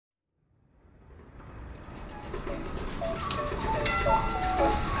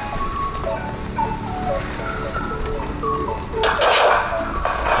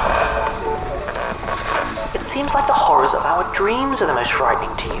It seems like the horrors of our dreams are the most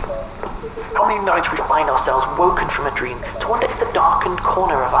frightening to you. How many nights we find ourselves woken from a dream to wonder if the darkened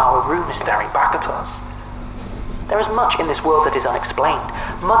corner of our room is staring back at us. There is much in this world that is unexplained,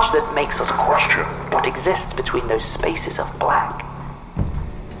 much that makes us question what exists between those spaces of black.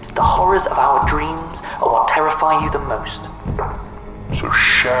 The horrors of our dreams are what terrify you the most. So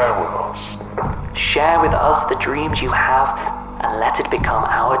share with us. Share with us the dreams you have, and let it become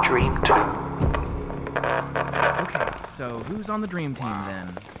our dream too. Okay, so who's on the dream team then?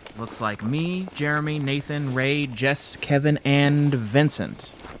 Looks like me, Jeremy, Nathan, Ray, Jess, Kevin, and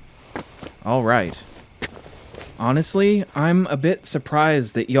Vincent. All right. Honestly, I'm a bit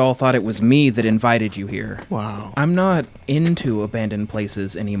surprised that y'all thought it was me that invited you here. Wow. I'm not into abandoned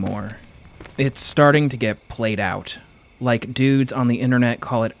places anymore. It's starting to get played out. Like, dudes on the internet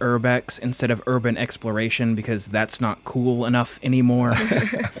call it urbex instead of urban exploration because that's not cool enough anymore.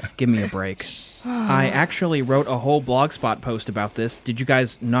 Give me a break. I actually wrote a whole Blogspot post about this. Did you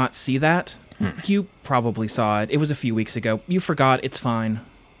guys not see that? You probably saw it. It was a few weeks ago. You forgot. It's fine.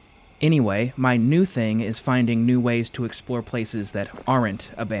 Anyway, my new thing is finding new ways to explore places that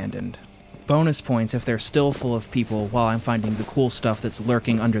aren't abandoned. Bonus points if they're still full of people while I'm finding the cool stuff that's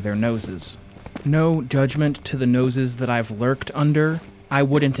lurking under their noses. No judgment to the noses that I've lurked under. I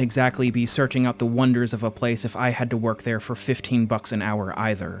wouldn't exactly be searching out the wonders of a place if I had to work there for $15 an hour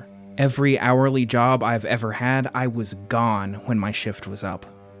either. Every hourly job I've ever had, I was gone when my shift was up.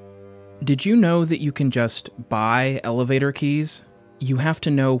 Did you know that you can just buy elevator keys? You have to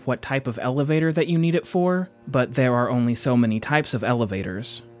know what type of elevator that you need it for, but there are only so many types of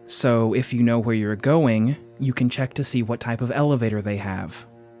elevators. So if you know where you're going, you can check to see what type of elevator they have.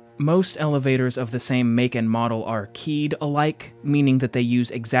 Most elevators of the same make and model are keyed alike, meaning that they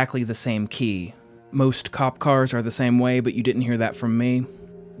use exactly the same key. Most cop cars are the same way, but you didn't hear that from me.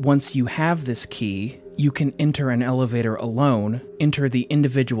 Once you have this key, you can enter an elevator alone, enter the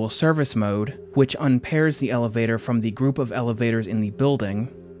individual service mode, which unpairs the elevator from the group of elevators in the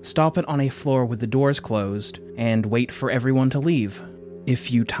building, stop it on a floor with the doors closed, and wait for everyone to leave.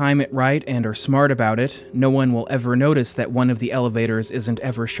 If you time it right and are smart about it, no one will ever notice that one of the elevators isn't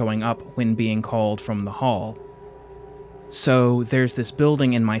ever showing up when being called from the hall. So there's this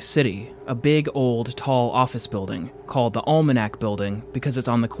building in my city, a big old tall office building, called the Almanac Building because it's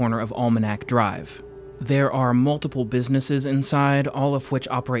on the corner of Almanac Drive. There are multiple businesses inside, all of which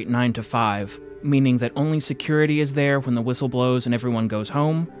operate 9 to 5, meaning that only security is there when the whistle blows and everyone goes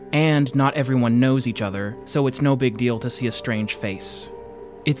home, and not everyone knows each other, so it's no big deal to see a strange face.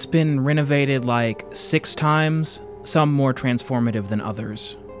 It's been renovated like 6 times, some more transformative than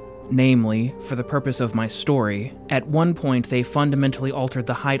others. Namely, for the purpose of my story, at one point they fundamentally altered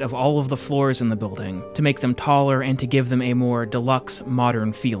the height of all of the floors in the building to make them taller and to give them a more deluxe,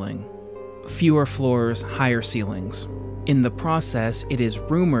 modern feeling. Fewer floors, higher ceilings. In the process, it is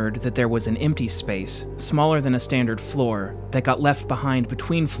rumored that there was an empty space, smaller than a standard floor, that got left behind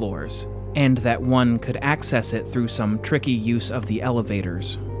between floors, and that one could access it through some tricky use of the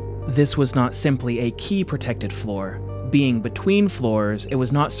elevators. This was not simply a key-protected floor. Being between floors, it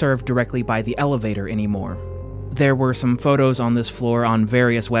was not served directly by the elevator anymore. There were some photos on this floor on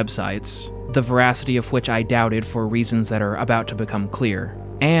various websites, the veracity of which I doubted for reasons that are about to become clear.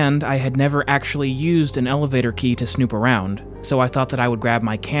 And I had never actually used an elevator key to snoop around, so I thought that I would grab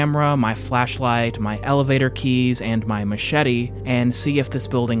my camera, my flashlight, my elevator keys, and my machete, and see if this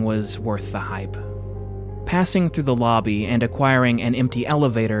building was worth the hype. Passing through the lobby and acquiring an empty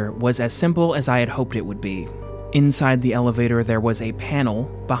elevator was as simple as I had hoped it would be. Inside the elevator there was a panel,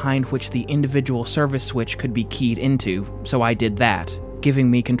 behind which the individual service switch could be keyed into, so I did that, giving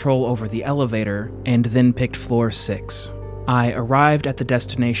me control over the elevator, and then picked floor 6. I arrived at the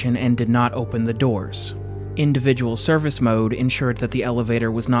destination and did not open the doors. Individual service mode ensured that the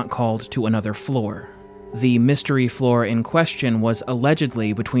elevator was not called to another floor. The mystery floor in question was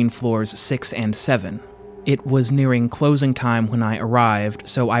allegedly between floors 6 and 7. It was nearing closing time when I arrived,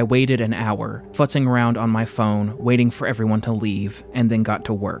 so I waited an hour, futzing around on my phone, waiting for everyone to leave, and then got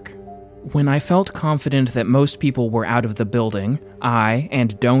to work. When I felt confident that most people were out of the building, I,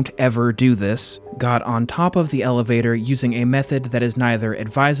 and don't ever do this, got on top of the elevator using a method that is neither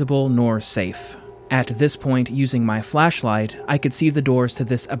advisable nor safe. At this point, using my flashlight, I could see the doors to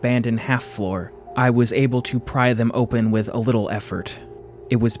this abandoned half-floor. I was able to pry them open with a little effort.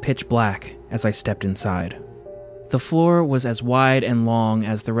 It was pitch black as I stepped inside. The floor was as wide and long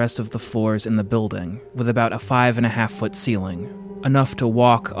as the rest of the floors in the building, with about a 5.5-foot ceiling. Enough to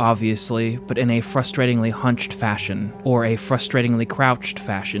walk, obviously, but in a frustratingly hunched fashion, or a frustratingly crouched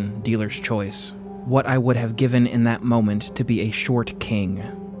fashion, dealer's choice. What I would have given in that moment to be a short king.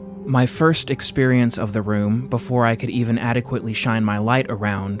 My first experience of the room, before I could even adequately shine my light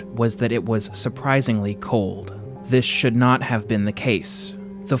around, was that it was surprisingly cold. This should not have been the case.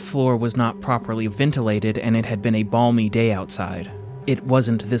 The floor was not properly ventilated and it had been a balmy day outside. It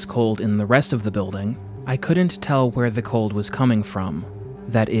wasn't this cold in the rest of the building. I couldn't tell where the cold was coming from.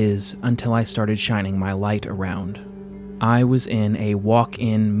 That is, until I started shining my light around. I was in a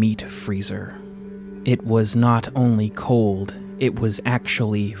walk-in meat freezer. It was not only cold, it was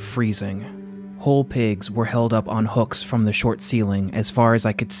actually freezing. Whole pigs were held up on hooks from the short ceiling as far as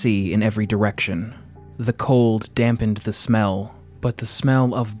I could see in every direction. The cold dampened the smell, but the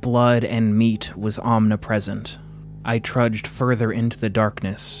smell of blood and meat was omnipresent. I trudged further into the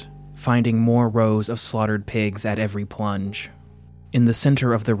darkness, finding more rows of slaughtered pigs at every plunge. In the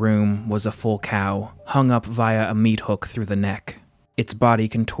center of the room was a full cow, hung up via a meat hook through the neck, its body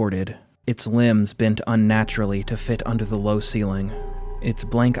contorted, its limbs bent unnaturally to fit under the low ceiling. Its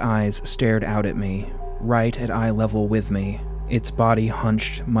blank eyes stared out at me, right at eye level with me, its body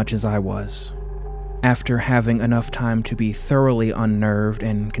hunched much as I was. After having enough time to be thoroughly unnerved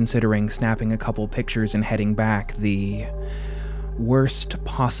and considering snapping a couple pictures and heading back, the worst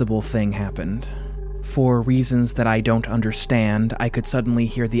possible thing happened. For reasons that I don't understand, I could suddenly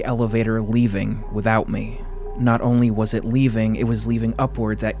hear the elevator leaving without me. Not only was it was leaving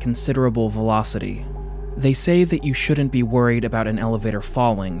upwards at considerable velocity. They say that you shouldn't be worried about an elevator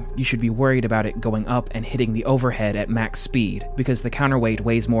falling, you should be worried about it going up and hitting the overhead at max speed, because the counterweight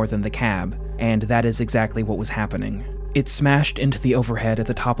weighs more than the cab, and that is exactly what was happening. It smashed into the overhead at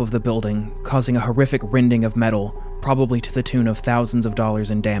the top of the building, causing a horrific rending of metal, probably to the tune of thousands of dollars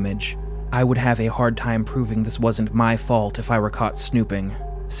in damage. I would have a hard time proving this wasn't my fault if I were caught snooping.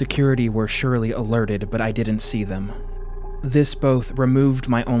 Security were surely alerted, but I didn't see them. This both removed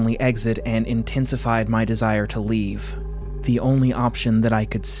my only exit and intensified my desire to leave. The only option that I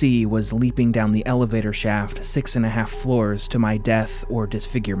could see was leaping down the elevator shaft 6.5 floors to my death or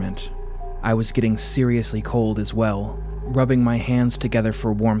disfigurement. I was getting seriously cold as well. Rubbing my hands together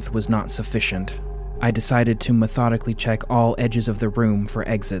for warmth was not sufficient. I decided to methodically check all edges of the room for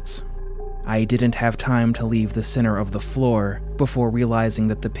exits. I didn't have time to leave the center of the floor before realizing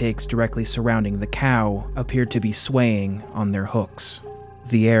that the pigs directly surrounding the cow appeared to be swaying on their hooks.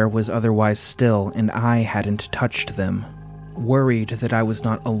 The air was otherwise still and I hadn't touched them. Worried that I was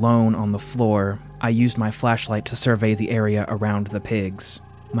not alone on the floor, I used my flashlight to survey the area around the pigs.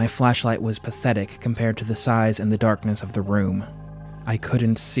 My flashlight was pathetic compared to the size and the darkness of the room. I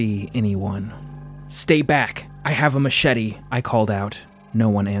couldn't see anyone. "Stay back! I have a machete!" I called out. No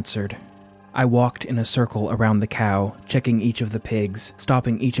one answered. I walked in a circle around the cow, checking each of the pigs,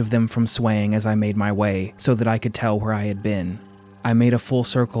 stopping each of them from swaying as I made my way, so that I could tell where I had been. I made a full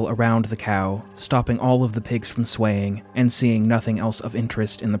circle around the cow, stopping all of the pigs from swaying, and seeing nothing else of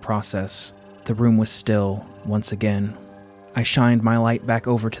interest in the process. The room was still, once again. I shined my light back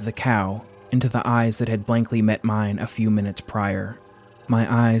over to the cow, into the eyes that had blankly met mine a few minutes prior. My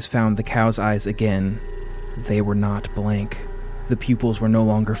eyes found the cow's eyes again. They were not blank. The pupils were no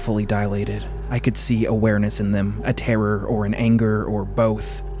longer fully dilated. I could see awareness in them, a terror or an anger or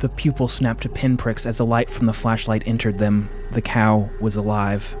both. The pupils snapped to pinpricks as the light from the flashlight entered them. The cow was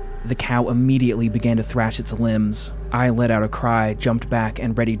alive. The cow immediately began to thrash its limbs. I let out a cry, jumped back,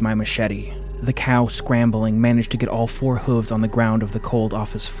 and readied my machete. The cow, scrambling, managed to get all 4 hooves on the ground of the cold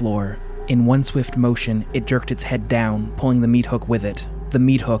office floor. In one swift motion, it jerked its head down, pulling the meat hook with it. The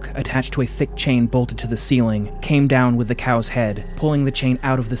meat hook, attached to a thick chain bolted to the ceiling, came down with the cow's head, pulling the chain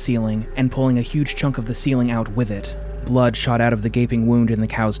out of the ceiling, and pulling a huge chunk of the ceiling out with it. Blood shot out of the gaping wound in the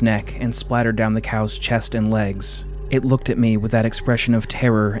cow's neck and splattered down the cow's chest and legs. It looked at me with that expression of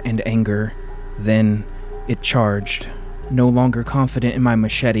terror and anger. Then, it charged. No longer confident in my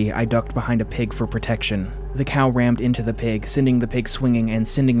machete, I ducked behind a pig for protection. The cow rammed into the pig, sending the pig swinging and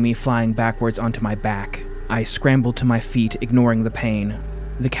sending me flying backwards onto my back. I scrambled to my feet, ignoring the pain.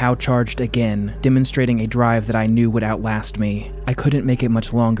 The cow charged again, demonstrating a drive that I knew would outlast me. I couldn't make it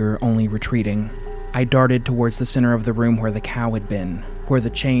much longer, only retreating. I darted towards the center of the room where the cow had been, where the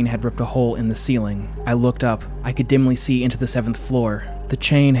chain had ripped a hole in the ceiling. I looked up. I could dimly see into the 7th floor. The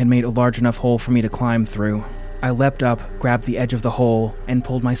chain had made a large enough hole for me to climb through. I leapt up, grabbed the edge of the hole, and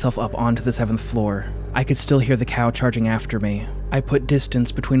pulled myself up onto the 7th floor. I could still hear the cow charging after me. I put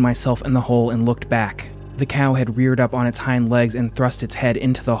distance between myself and the hole and looked back. The cow had reared up on its hind legs and thrust its head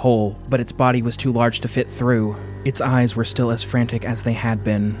into the hole, but its body was too large to fit through. Its eyes were still as frantic as they had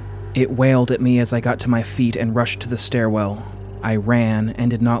been. It wailed at me as I got to my feet and rushed to the stairwell. I ran and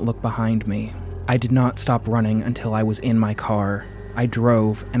did not look behind me. I did not stop running until I was in my car. I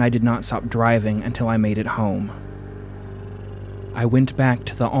drove, and I did not stop driving until I made it home. I went back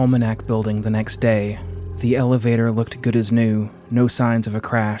to the Almanac building the next day. The elevator looked good as new, no signs of a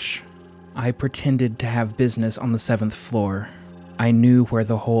crash. I pretended to have business on the 7th floor. I knew where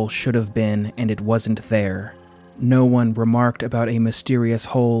the hole should have been, and it wasn't there. No one remarked about a mysterious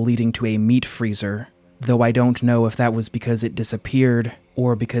hole leading to a meat freezer, though I don't know if that was because it disappeared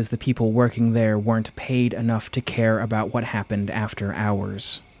or because the people working there weren't paid enough to care about what happened after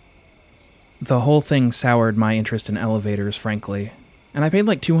hours. The whole thing soured my interest in elevators, frankly. And I paid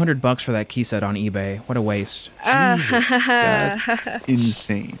like $200 for that key set on eBay. What a waste. Jesus, that's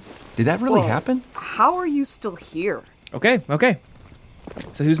insane. Did that really happen? How are you still here? Okay.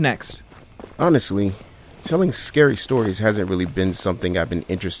 So who's next? Honestly, telling scary stories hasn't really been something I've been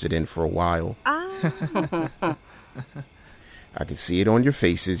interested in for a while. I can see it on your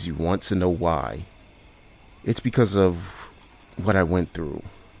faces. You want to know why. It's because of what I went through.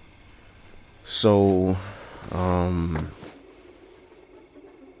 So,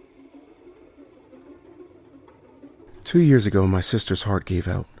 2 years ago, my sister's heart gave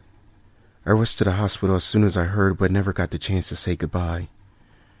out. I rushed to the hospital as soon as I heard, but never got the chance to say goodbye.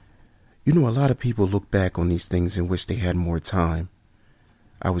 You know, a lot of people look back on these things and wish they had more time.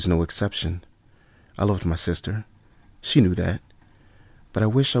 I was no exception. I loved my sister. She knew that. But I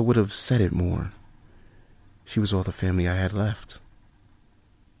wish I would have said it more. She was all the family I had left.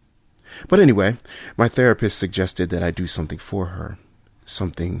 But anyway, my therapist suggested that I do something for her.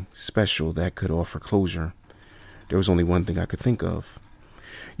 Something special that could offer closure. There was only one thing I could think of.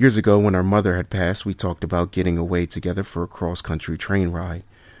 Years ago, when our mother had passed, we talked about getting away together for a cross-country train ride.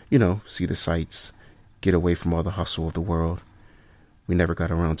 You know, see the sights, get away from all the hustle of the world. We never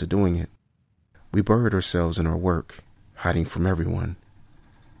got around to doing it. We buried ourselves in our work, hiding from everyone,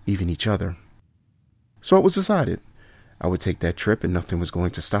 even each other. So it was decided I would take that trip and nothing was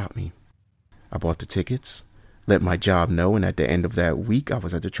going to stop me. I bought the tickets, let my job know, and at the end of that week, I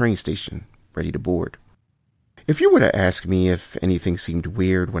was at the train station, ready to board. If you were to ask me if anything seemed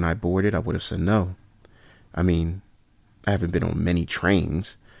weird when I boarded, I would have said no. I mean, I haven't been on many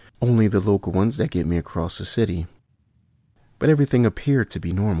trains, only the local ones that get me across the city. But everything appeared to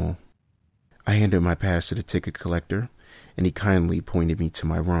be normal. I handed my pass to the ticket collector, and he kindly pointed me to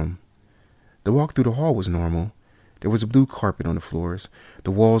my room. The walk through the hall was normal. There was a blue carpet on the floors.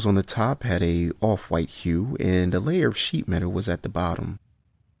 The walls on the top had a off-white hue, and a layer of sheet metal was at the bottom.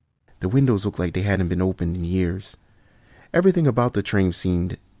 The windows looked like they hadn't been opened in years. Everything about the train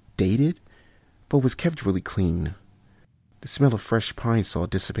seemed dated, but was kept really clean. The smell of fresh pine saw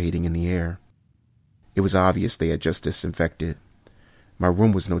dissipating in the air. It was obvious they had just disinfected. My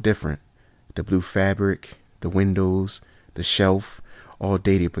room was no different. The blue fabric, the windows, the shelf, all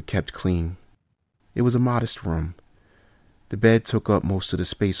dated but kept clean. It was a modest room. The bed took up most of the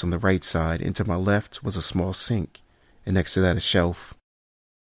space on the right side, and to my left was a small sink, and next to that a shelf.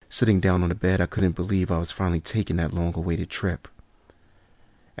 Sitting down on the bed, I couldn't believe I was finally taking that long-awaited trip.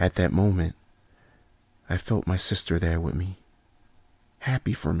 At that moment, I felt my sister there with me,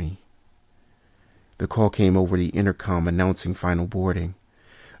 happy for me. The call came over the intercom announcing final boarding.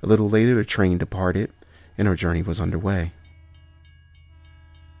 A little later, the train departed, and our journey was underway.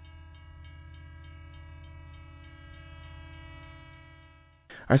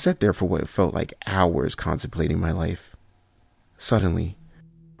 I sat there for what felt like hours contemplating my life. Suddenly,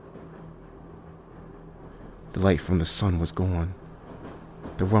 the light from the sun was gone.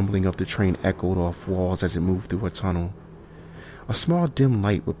 The rumbling of the train echoed off walls as it moved through a tunnel. A small dim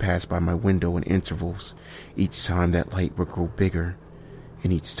light would pass by my window in intervals. Each time that light would grow bigger,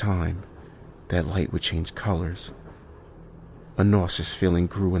 and each time that light would change colors. A nauseous feeling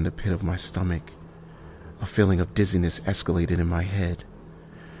grew in the pit of my stomach. A feeling of dizziness escalated in my head.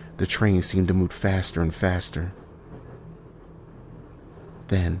 The train seemed to move faster and faster.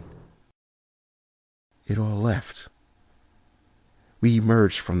 Then, it all left. We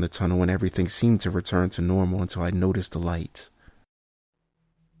emerged from the tunnel and everything seemed to return to normal until I noticed the light.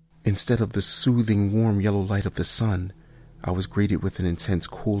 Instead of the soothing, warm yellow light of the sun, I was greeted with an intense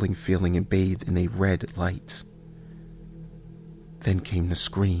cooling feeling and bathed in a red light. Then came the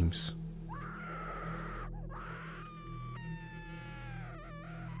screams.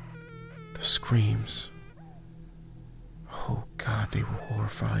 The screams. Oh God, they were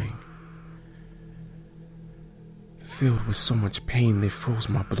horrifying. Filled with so much pain, they froze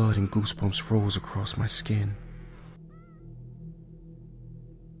my blood and goosebumps rose across my skin.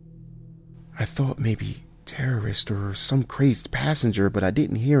 I thought maybe terrorist or some crazed passenger, but I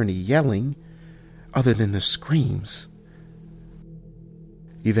didn't hear any yelling other than the screams.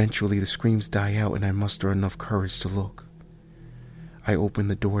 Eventually, the screams die out and I muster enough courage to look. I opened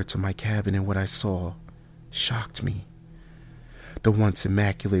the door to my cabin and what I saw shocked me. The once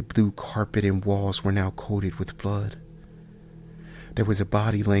immaculate blue carpet and walls were now coated with blood. There was a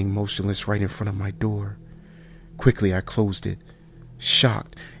body laying motionless right in front of my door. Quickly, I closed it.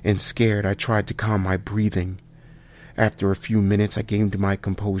 Shocked and scared, I tried to calm my breathing. After a few minutes, I gained my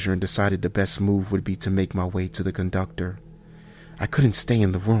composure and decided the best move would be to make my way to the conductor. I couldn't stay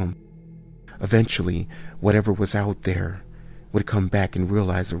in the room. Eventually, whatever was out there would come back and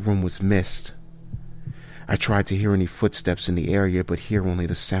realize the room was missed. I tried to hear any footsteps in the area, but hear only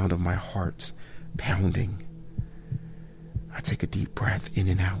the sound of my heart pounding. I take a deep breath in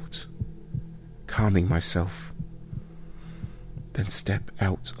and out, calming myself, then step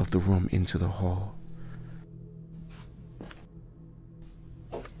out of the room into the hall.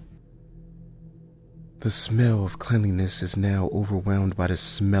 The smell of cleanliness is now overwhelmed by the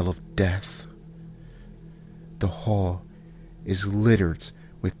smell of death. The hall is littered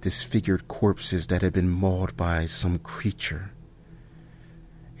with disfigured corpses that have been mauled by some creature.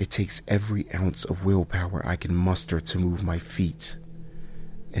 It takes every ounce of willpower I can muster to move my feet,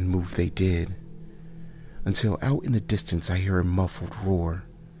 and move they did, until out in the distance I hear a muffled roar.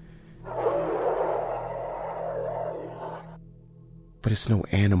 But it's no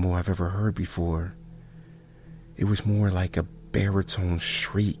animal I've ever heard before. It was more like a baritone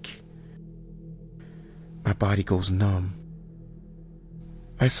shriek. My body goes numb.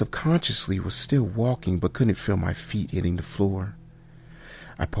 I subconsciously was still walking but couldn't feel my feet hitting the floor.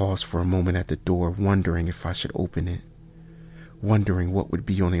 I paused for a moment at the door, wondering if I should open it, wondering what would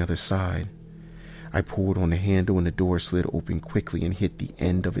be on the other side. I pulled on the handle and the door slid open quickly and hit the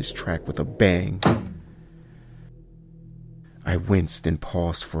end of its track with a bang. I winced and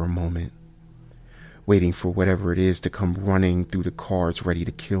paused for a moment, waiting for whatever it is to come running through the cars ready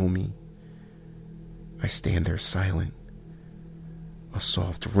to kill me. I stand there silent, a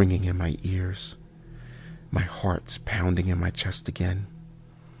soft ringing in my ears, my heart's pounding in my chest again.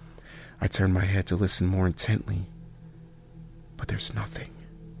 I turn my head to listen more intently, but there's nothing.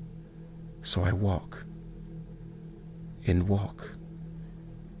 So I walk, and walk,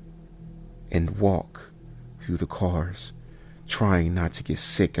 and walk through the cars, trying not to get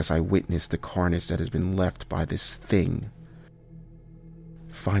sick as I witness the carnage that has been left by this thing.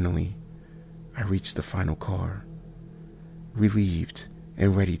 Finally, I reach the final car, relieved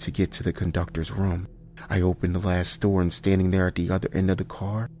and ready to get to the conductor's room. I open the last door, and standing there at the other end of the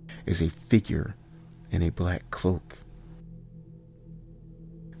car is a figure in a black cloak.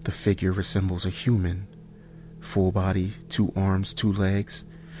 The figure resembles a human, full body, 2 arms, 2 legs.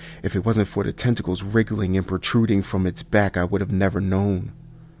 If it wasn't for the tentacles wriggling and protruding from its back, I would have never known.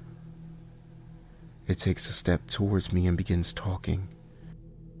 It takes a step towards me and begins talking.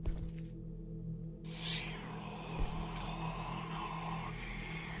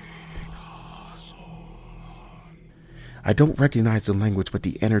 I don't recognize the language, but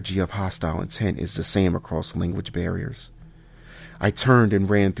the energy of hostile intent is the same across language barriers. I turned and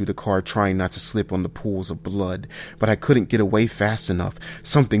ran through the car, trying not to slip on the pools of blood, but I couldn't get away fast enough.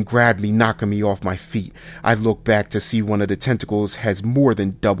 Something grabbed me, knocking me off my feet. I looked back to see one of the tentacles has more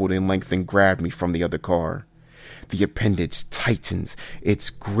than doubled in length and grabbed me from the other car. The appendage tightens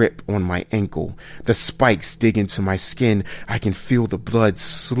its grip on my ankle. The spikes dig into my skin. I can feel the blood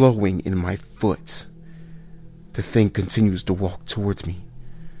slowing in my foot. The thing continues to walk towards me,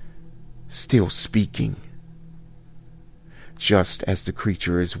 still speaking. Just as the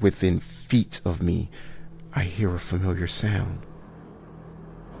creature is within feet of me, I hear a familiar sound.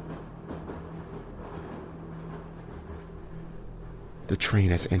 The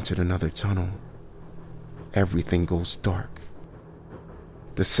train has entered another tunnel. Everything goes dark.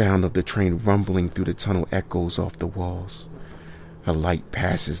 The sound of the train rumbling through the tunnel echoes off the walls. A light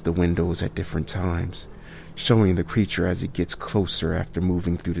passes the windows at different times, showing the creature as it gets closer after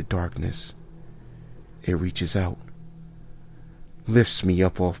moving through the darkness. It reaches out, lifts me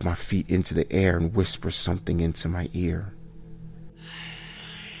up off my feet into the air, and whispers something into my ear.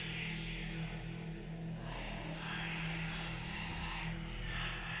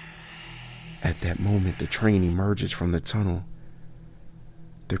 At that moment, the train emerges from the tunnel.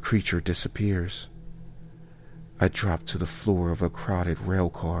 The creature disappears. I drop to the floor of a crowded rail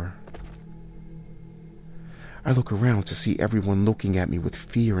car. I look around to see everyone looking at me with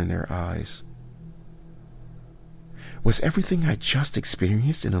fear in their eyes. Was everything I just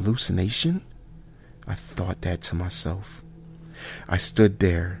experienced an hallucination? I thought that to myself. I stood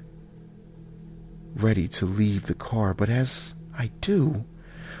there, ready to leave the car, but as I do,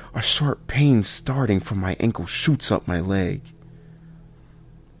 a sharp pain starting from my ankle shoots up my leg.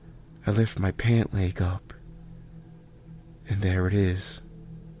 I lift my pant leg up, and there it is.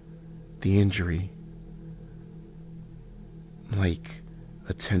 The injury. Like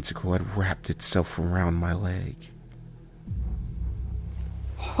a tentacle had wrapped itself around my leg.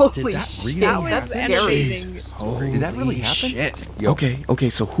 Holy that shit, really that's happen? scary. Did that really happen? Shit. Yo, Okay,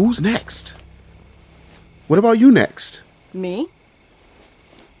 so who's next? What about you next? Me?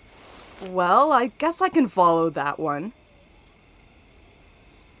 Well, I guess I can follow that one.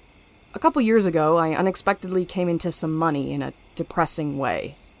 A couple years ago, I unexpectedly came into some money in a depressing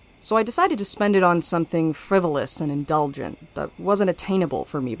way. So I decided to spend it on something frivolous and indulgent that wasn't attainable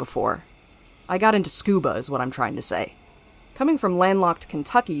for me before. I got into scuba, is what I'm trying to say. Coming from landlocked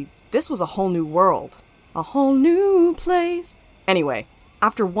Kentucky, this was a whole new world. A whole new place. Anyway,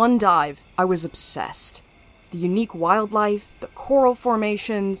 after one dive, I was obsessed. The unique wildlife, the coral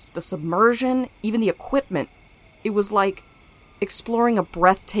formations, the submersion, even the equipment. It was like exploring a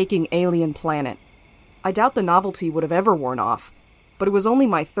breathtaking alien planet. I doubt the novelty would have ever worn off, but it was only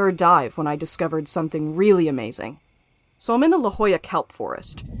my third dive when I discovered something really amazing. So I'm in the La Jolla kelp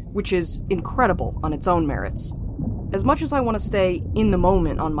forest, which is incredible on its own merits. As much as I want to stay in the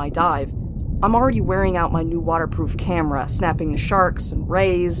moment on my dive, I'm already wearing out my new waterproof camera, snapping the sharks and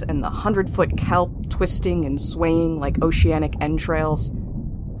rays and the 100-foot kelp twisting and swaying like oceanic entrails.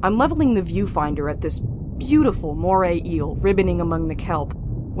 I'm leveling the viewfinder at this beautiful moray eel ribboning among the kelp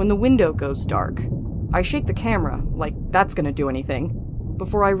when the window goes dark. I shake the camera, like that's gonna do anything,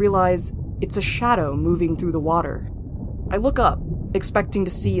 before I realize it's a shadow moving through the water. I look up, expecting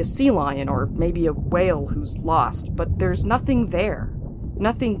to see a sea lion or maybe a whale who's lost, but there's nothing there.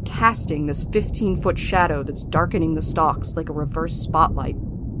 Nothing casting this 15-foot shadow that's darkening the stalks like a reverse spotlight.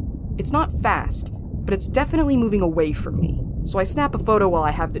 It's not fast, but it's definitely moving away from me, so I snap a photo while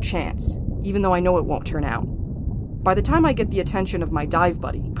I have the chance, even though I know it won't turn out. By the time I get the attention of my dive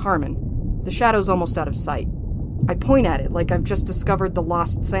buddy, Carmen, the shadow's almost out of sight. I point at it like I've just discovered the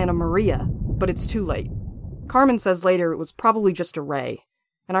lost Santa Maria, but it's too late. Carmen says later it was probably just a ray,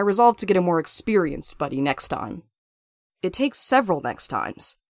 and I resolve to get a more experienced buddy next time. It takes several next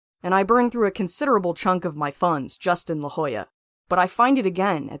times, and I burn through a considerable chunk of my funds just in La Jolla, but I find it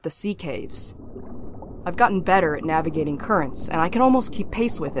again at the sea caves. I've gotten better at navigating currents, and I can almost keep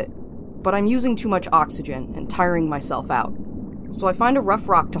pace with it, but I'm using too much oxygen and tiring myself out. So I find a rough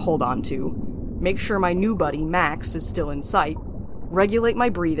rock to hold on to, make sure my new buddy, Max, is still in sight, regulate my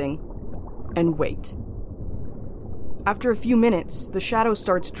breathing, and wait. After a few minutes, the shadow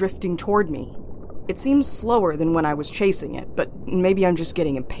starts drifting toward me. It seems slower than when I was chasing it, but maybe I'm just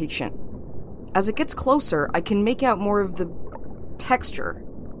getting impatient. As it gets closer, I can make out more of the texture.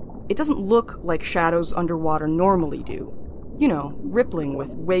 It doesn't look like shadows underwater normally do. You know, rippling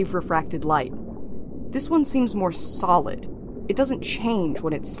with wave-refracted light. This one seems more solid. It doesn't change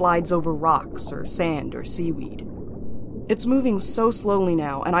when it slides over rocks or sand or seaweed. It's moving so slowly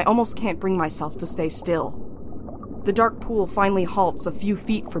now, and I almost can't bring myself to stay still. The dark pool finally halts a few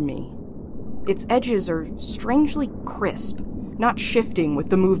feet from me. Its edges are strangely crisp, not shifting with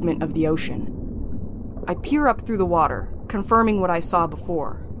the movement of the ocean. I peer up through the water, confirming what I saw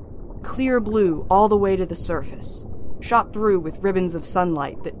before. Clear blue all the way to the surface, shot through with ribbons of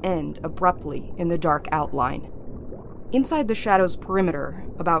sunlight that end abruptly in the dark outline. Inside the shadow's perimeter,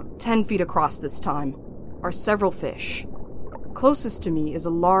 about 10 feet across this time, are several fish. Closest to me is a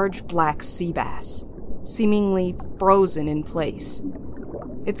large black sea bass, seemingly frozen in place.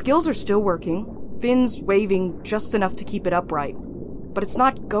 Its gills are still working, fins waving just enough to keep it upright, but it's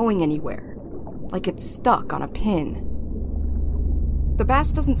not going anywhere, like it's stuck on a pin. The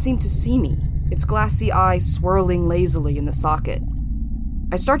bass doesn't seem to see me, its glassy eyes swirling lazily in the socket.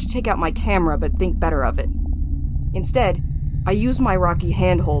 I start to take out my camera but think better of it. Instead, I use my rocky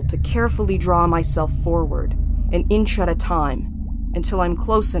handhold to carefully draw myself forward, an inch at a time, until I'm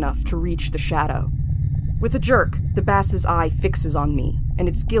close enough to reach the shadow. With a jerk, the bass's eye fixes on me, and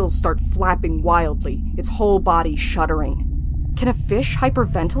its gills start flapping wildly, its whole body shuddering. Can a fish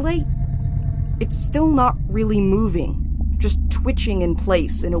hyperventilate? It's still not really moving, just twitching in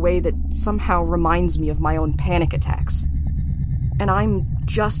place in a way that somehow reminds me of my own panic attacks. And I'm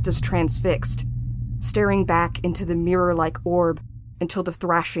just as transfixed, staring back into the mirror-like orb until the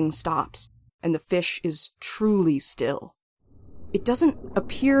thrashing stops, and the fish is truly still. It doesn't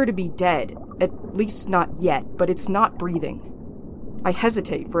appear to be dead, at least not yet, but it's not breathing. I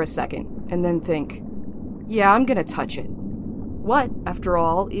hesitate for a second, and then think, yeah, I'm gonna touch it. What, after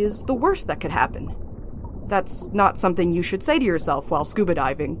all, is the worst that could happen? That's not something you should say to yourself while scuba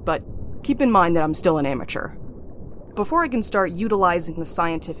diving, but keep in mind that I'm still an amateur. Before I can start utilizing the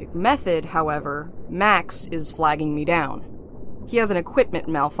scientific method, however, Max is flagging me down. He has an equipment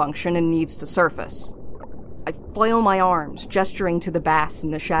malfunction and needs to surface. I flail my arms, gesturing to the bass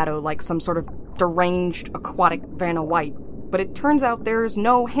in the shadow like some sort of deranged aquatic Vanna White, but it turns out there's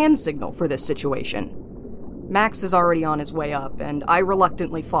no hand signal for this situation. Max is already on his way up, and I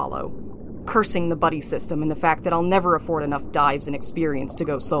reluctantly follow, cursing the buddy system and the fact that I'll never afford enough dives and experience to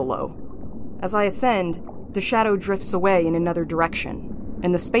go solo. As I ascend, the shadow drifts away in another direction,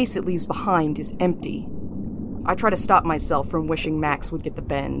 and the space it leaves behind is empty. I try to stop myself from wishing Max would get the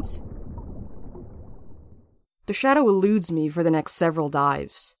bends. The shadow eludes me for the next several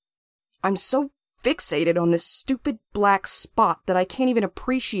dives. I'm so fixated on this stupid black spot that I can't even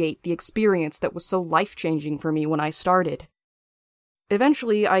appreciate the experience that was so life-changing for me when I started.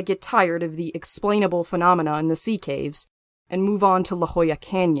 Eventually, I get tired of the explainable phenomena in the sea caves and move on to La Jolla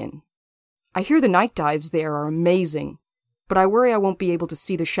Canyon. I hear the night dives there are amazing, but I worry I won't be able to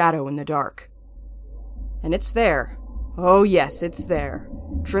see the shadow in the dark. And it's there. Oh yes, it's there,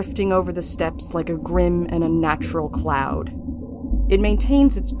 drifting over the steps like a grim and unnatural cloud. It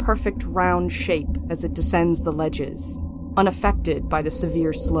maintains its perfect round shape as it descends the ledges, unaffected by the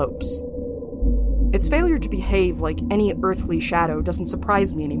severe slopes. Its failure to behave like any earthly shadow doesn't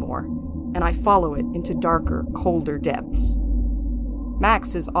surprise me anymore, and I follow it into darker, colder depths.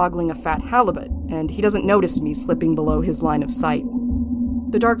 Max is ogling a fat halibut, and he doesn't notice me slipping below his line of sight.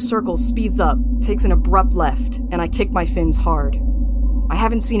 The dark circle speeds up, takes an abrupt left, and I kick my fins hard. I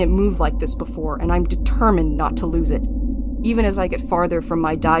haven't seen it move like this before, and I'm determined not to lose it, even as I get farther from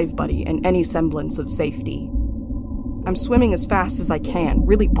my dive buddy and any semblance of safety. I'm swimming as fast as I can,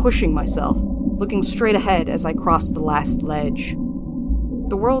 really pushing myself, looking straight ahead as I cross the last ledge.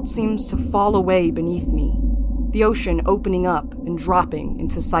 The world seems to fall away beneath me, the ocean opening up and dropping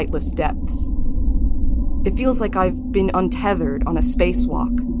into sightless depths. It feels like I've been untethered on a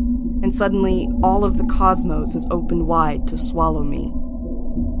spacewalk, and suddenly all of the cosmos is opened wide to swallow me.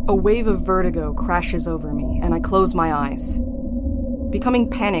 A wave of vertigo crashes over me, and I close my eyes. Becoming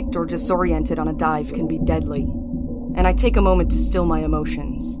panicked or disoriented on a dive can be deadly, and I take a moment to still my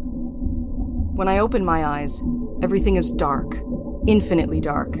emotions. When I open my eyes, everything is dark, infinitely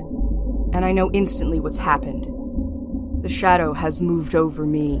dark, and I know instantly what's happened. The shadow has moved over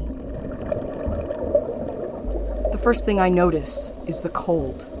me. The first thing I notice is the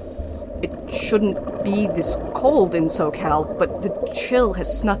cold. It shouldn't be this cold in SoCal, but the chill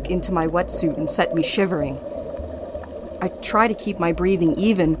has snuck into my wetsuit and set me shivering. I try to keep my breathing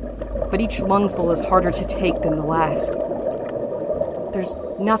even, but each lungful is harder to take than the last. There's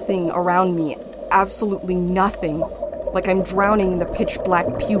nothing around me, absolutely nothing, like I'm drowning in the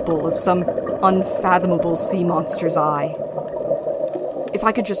pitch-black pupil of some unfathomable sea monster's eye. If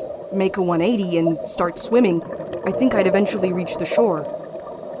I could just make a 180 and start swimming, I think I'd eventually reach the shore.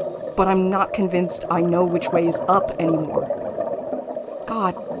 But I'm not convinced I know which way is up anymore.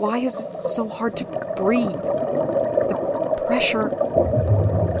 God, why is it so hard to breathe? The pressure...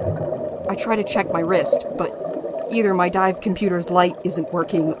 I try to check my wrist, but either my dive computer's light isn't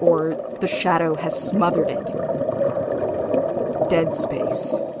working or the shadow has smothered it. Dead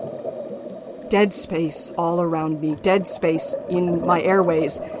space. Dead space all around me, dead space in my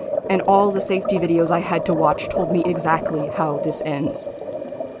airways, and all the safety videos I had to watch told me exactly how this ends.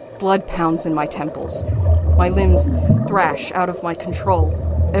 Blood pounds in my temples. My limbs thrash out of my control.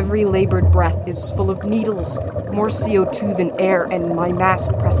 Every labored breath is full of needles, more CO2 than air, and my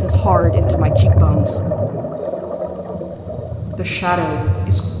mask presses hard into my cheekbones. The shadow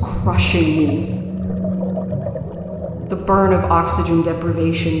is crushing me. The burn of oxygen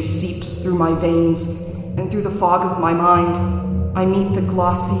deprivation seeps through my veins, and through the fog of my mind, I meet the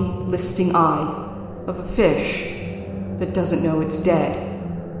glossy, listing eye of a fish that doesn't know it's dead.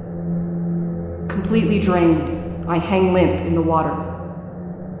 Completely drained, I hang limp in the water.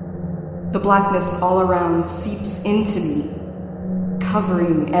 The blackness all around seeps into me,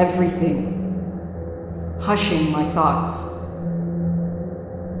 covering everything, hushing my thoughts.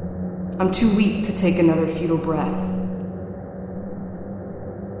 I'm too weak to take another futile breath.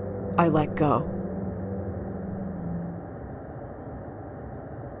 I let go.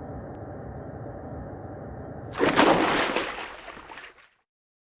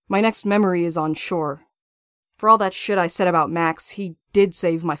 My next memory is on shore. For all that shit I said about Max, he did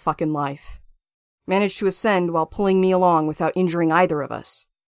save my fucking life. Managed to ascend while pulling me along without injuring either of us.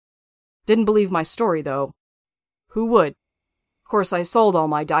 Didn't believe my story, though. Who would? Of course, I sold all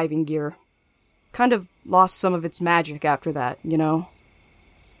my diving gear. Kind of lost some of its magic after that, you know?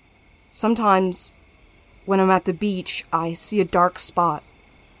 Sometimes, when I'm at the beach, I see a dark spot,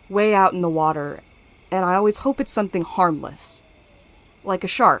 way out in the water, and I always hope it's something harmless. Like a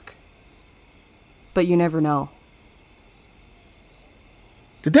shark. But you never know.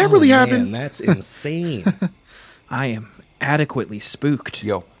 Did that really happen? Man, that's insane. I am adequately spooked.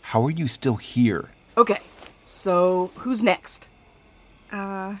 Yo, how are you still here? Okay, so who's next?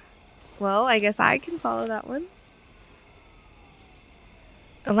 Well, I guess I can follow that one.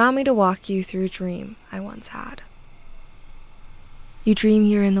 Allow me to walk you through a dream I once had. You dream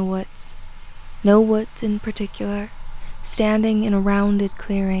you're in the woods. No woods in particular, standing in a rounded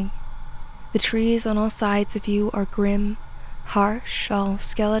clearing. The trees on all sides of you are grim, harsh, all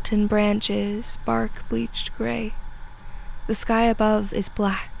skeleton branches, bark bleached gray. The sky above is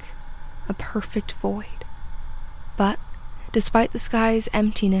black, a perfect void. But, despite the sky's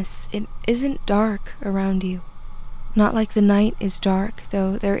emptiness, it isn't dark around you. Not like the night is dark,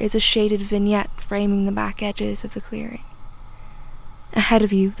 though there is a shaded vignette framing the back edges of the clearing. Ahead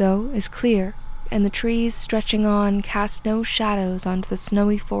of you, though, is clear, and the trees stretching on cast no shadows onto the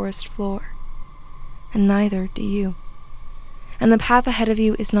snowy forest floor. And neither do you. And the path ahead of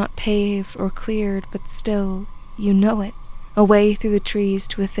you is not paved or cleared, but still, you know it, away through the trees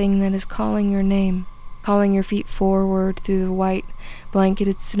to a thing that is calling your name, calling your feet forward through the white,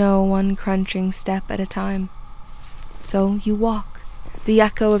 blanketed snow one crunching step at a time. So you walk, the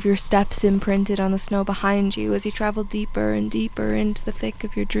echo of your steps imprinted on the snow behind you as you travel deeper and deeper into the thick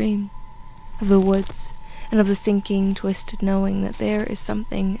of your dream, of the woods, and of the sinking, twisted knowing that there is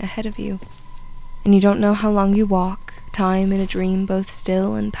something ahead of you. And you don't know how long you walk, time in a dream both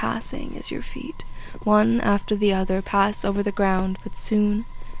still and passing as your feet, one after the other, pass over the ground, but soon,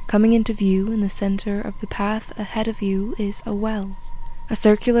 coming into view in the center of the path ahead of you is a well. A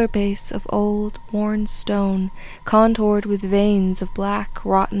circular base of old, worn stone, contoured with veins of black,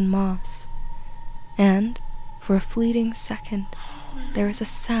 rotten moss. And, for a fleeting second, there is a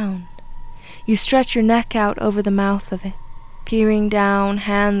sound. You stretch your neck out over the mouth of it, peering down,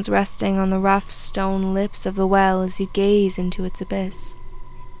 hands resting on the rough stone lips of the well as you gaze into its abyss.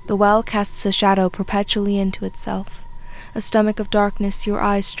 The well casts a shadow perpetually into itself, a stomach of darkness your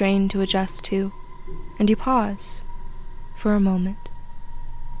eyes strain to adjust to, and you pause, for a moment,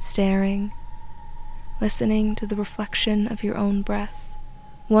 staring, listening to the reflection of your own breath,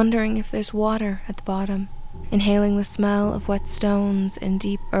 wondering if there's water at the bottom, inhaling the smell of wet stones and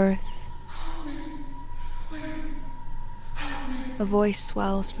deep earth. A voice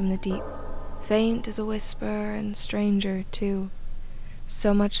swells from the deep, faint as a whisper and stranger too,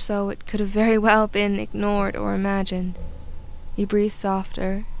 so much so it could have very well been ignored or imagined. You breathe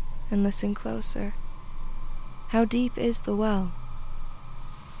softer and listen closer. How deep is the well?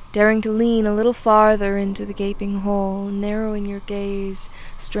 Daring to lean a little farther into the gaping hole, narrowing your gaze,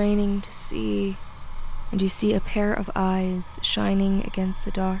 straining to see, and you see a pair of eyes shining against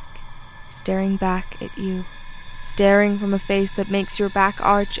the dark, staring back at you, staring from a face that makes your back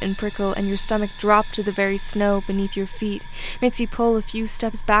arch and prickle and your stomach drop to the very snow beneath your feet, makes you pull a few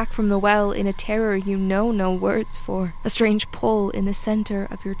steps back from the well in a terror you know no words for, a strange pull in the center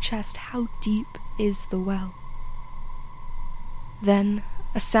of your chest. How deep is the well? Then,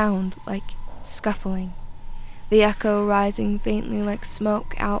 a sound like scuffling, the echo rising faintly like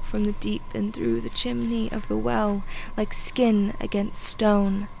smoke out from the deep and through the chimney of the well, like skin against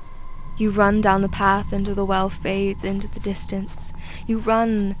stone. You run down the path until the well fades into the distance. You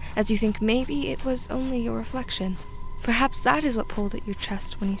run as you think maybe it was only your reflection. Perhaps that is what pulled at your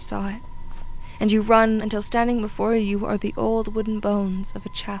chest when you saw it. And you run until standing before you are the old wooden bones of a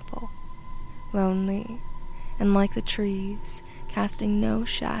chapel, lonely and like the trees, casting no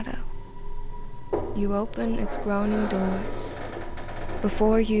shadow. You open its groaning doors.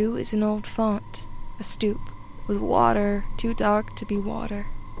 Before you is an old font, a stoop, with water too dark to be water,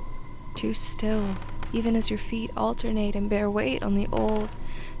 too still, even as your feet alternate and bear weight on the old,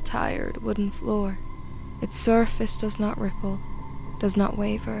 tired wooden floor. Its surface does not ripple, does not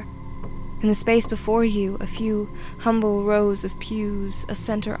waver. In the space before you, a few humble rows of pews, a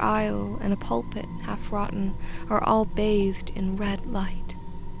center aisle, and a pulpit, half-rotten, are all bathed in red light.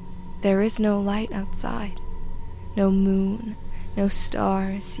 There is no light outside, no moon, no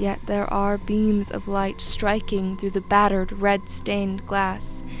stars, yet there are beams of light striking through the battered, red-stained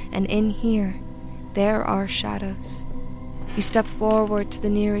glass, and in here, there are shadows. You step forward to the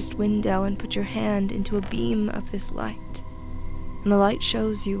nearest window and put your hand into a beam of this light, and the light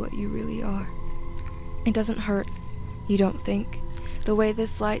shows you what you really are. It doesn't hurt, you don't think, the way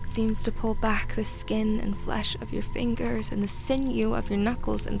this light seems to pull back the skin and flesh of your fingers and the sinew of your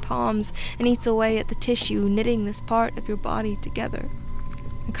knuckles and palms and eats away at the tissue knitting this part of your body together.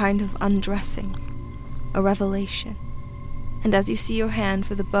 A kind of undressing, a revelation. And as you see your hand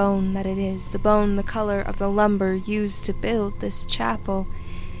for the bone that it is, the bone the color of the lumber used to build this chapel,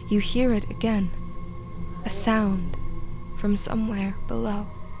 you hear it again. A sound from somewhere below,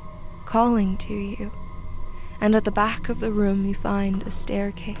 calling to you. And at the back of the room you find a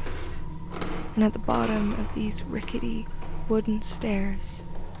staircase. And at the bottom of these rickety wooden stairs,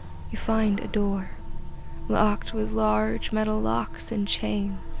 you find a door, locked with large metal locks and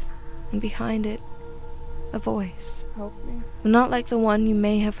chains, and behind it, a voice. Help me. Not like the one you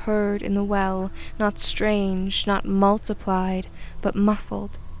may have heard in the well, not strange, not multiplied, but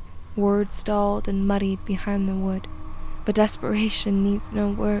muffled, words dulled and muddied behind the wood. But desperation needs no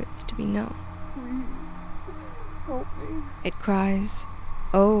words to be known. Help me. It cries,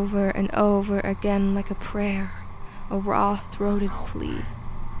 over and over again like a prayer, a raw-throated plea,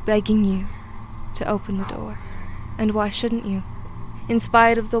 begging you to open the door. And why shouldn't you? In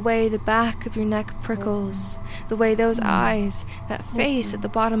spite of the way the back of your neck prickles, the way those eyes, that face at the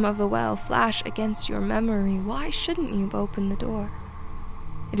bottom of the well flash against your memory, why shouldn't you open the door?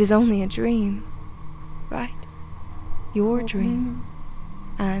 It is only a dream, right? Your dream.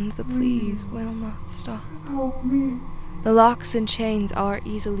 And the pleas will not stop. The locks and chains are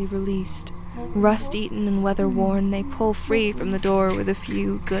easily released. Rust-eaten and weather-worn, they pull free from the door with a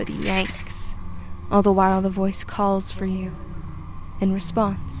few good yanks. All the while the voice calls for you. In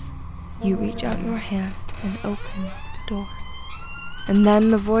response, you reach out your hand and open the door. And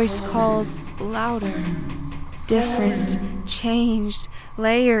then the voice calls louder, different, changed,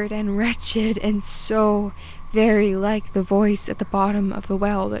 layered, and wretched, and so very like the voice at the bottom of the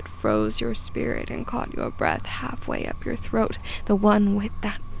well that froze your spirit and caught your breath halfway up your throat, the one with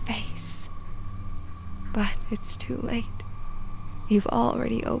that face. But it's too late. You've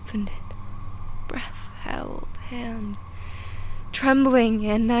already opened it. Breath-held hand, trembling,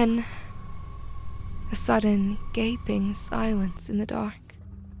 and then a sudden, gaping silence in the dark.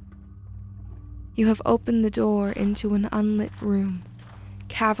 You have opened the door into an unlit room,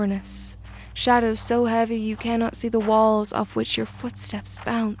 cavernous, shadows so heavy you cannot see the walls off which your footsteps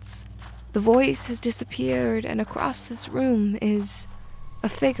bounce. The voice has disappeared, and across this room is a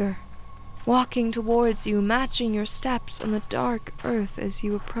figure, walking towards you, matching your steps on the dark earth as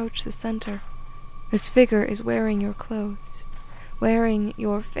you approach the center. This figure is wearing your clothes, wearing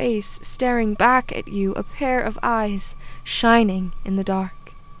your face, staring back at you, a pair of eyes shining in the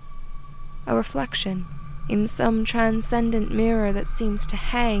dark. A reflection in some transcendent mirror that seems to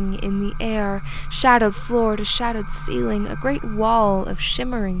hang in the air, shadowed floor to shadowed ceiling, a great wall of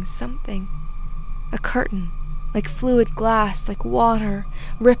shimmering something. A curtain, like fluid glass, like water,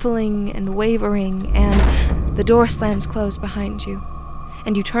 rippling and wavering, and the door slams closed behind you.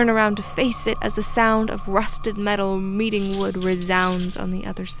 And you turn around to face it as the sound of rusted metal meeting wood resounds on the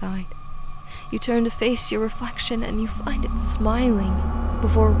other side. You turn to face your reflection and you find it smiling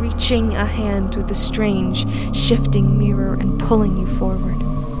before reaching a hand through the strange, shifting mirror and pulling you forward.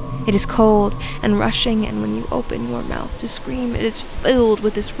 It is cold and rushing, and when you open your mouth to scream, it is filled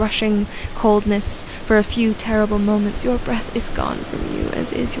with this rushing coldness. For a few terrible moments, your breath is gone from you,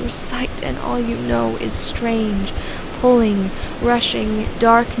 as is your sight, and all you know is strange, pulling, rushing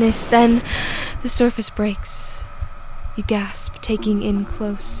darkness. Then the surface breaks. You gasp, taking in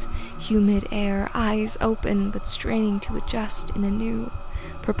close, humid air, eyes open but straining to adjust in a new,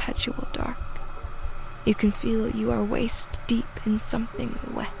 perpetual dark. You can feel you are waist deep in something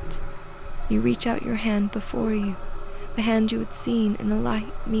wet. You reach out your hand before you. The hand you had seen in the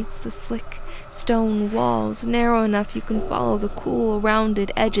light meets the slick stone walls, narrow enough you can follow the cool,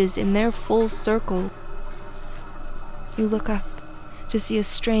 rounded edges in their full circle. You look up to see a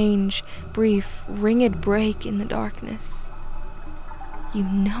strange, brief, ringed break in the darkness. You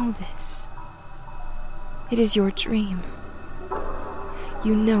know this. It is your dream.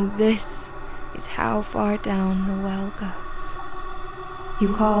 You know this is how far down the well goes.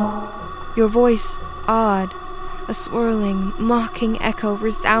 You call, your voice odd, a swirling, mocking echo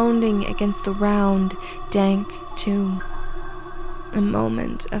resounding against the round, dank tomb. A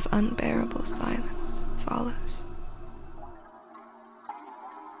moment of unbearable silence follows.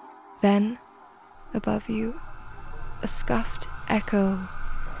 Then, above you, a scuffed echo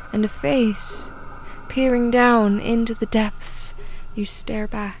and a face peering down into the depths. You stare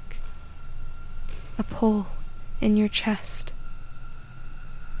back. A pull in your chest.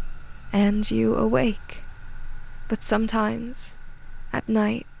 And you awake. But sometimes, at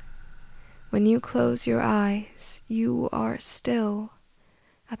night, when you close your eyes, you are still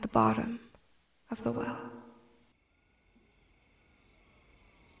at the bottom of the well.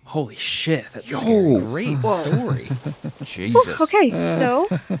 Holy shit, that's Yo, Great story. Jesus. Okay, so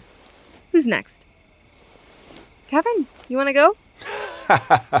who's next? Kevin, you want to go?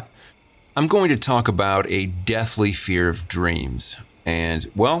 I'm going to talk about a deathly fear of dreams. And,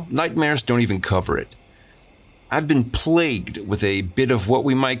 well, nightmares don't even cover it. I've been plagued with a bit of what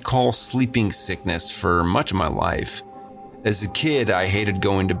we might call sleeping sickness for much of my life. As a kid, I hated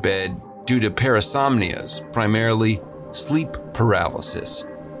going to bed due to parasomnias, primarily sleep paralysis.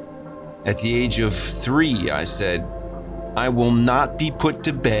 At the age of 3, I said, I will not be put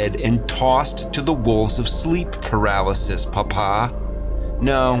to bed and tossed to the wolves of sleep paralysis, Papa.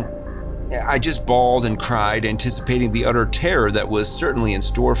 No, I just bawled and cried, anticipating the utter terror that was certainly in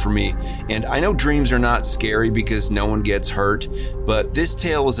store for me. And I know dreams are not scary because no one gets hurt, but this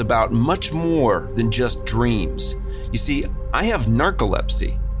tale is about much more than just dreams. You see, I have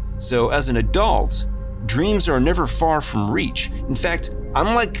narcolepsy, so as an adult, dreams are never far from reach. In fact,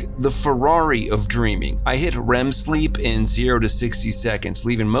 I'm like the Ferrari of dreaming. I hit REM sleep in 0 to 60 seconds,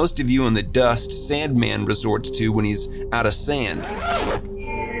 leaving most of you in the dust Sandman resorts to when he's out of sand.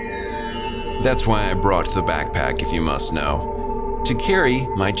 That's why I brought the backpack, if you must know, to carry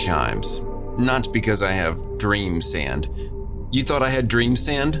my chimes. Not because I have dream sand. You thought I had dream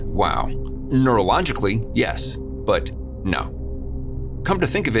sand? Wow. Neurologically, yes, but no. Come to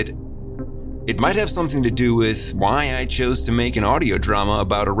think of it, it might have something to do with why I chose to make an audio drama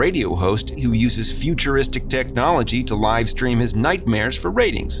about a radio host who uses futuristic technology to live stream his nightmares for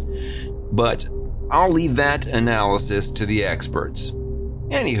ratings. But I'll leave that analysis to the experts.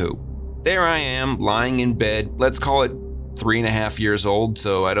 Anywho, there I am, lying in bed, let's call it 3.5 years old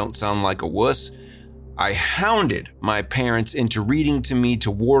so I don't sound like a wuss. I hounded my parents into reading to me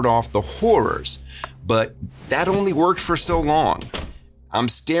to ward off the horrors, but that only worked for so long. I'm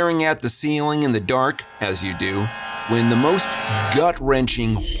staring at the ceiling in the dark, as you do, when the most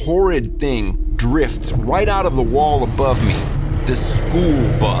gut-wrenching, horrid thing drifts right out of the wall above me. The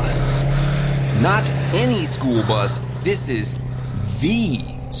school bus. Not any school bus, this is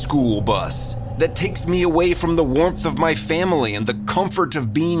the school bus that takes me away from the warmth of my family and the comfort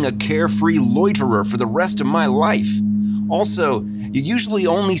of being a carefree loiterer for the rest of my life. Also, you usually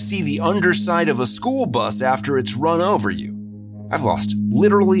only see the underside of a school bus after it's run over you. I've lost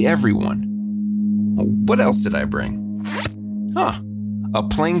literally everyone. What else did I bring? A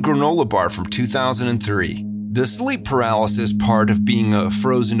plain granola bar from 2003. The sleep paralysis part of being a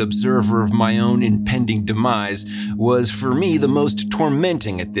frozen observer of my own impending demise was for me the most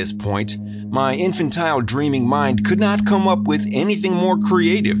tormenting at this point. My infantile dreaming mind could not come up with anything more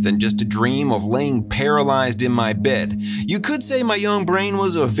creative than just a dream of laying paralyzed in my bed. You could say my young brain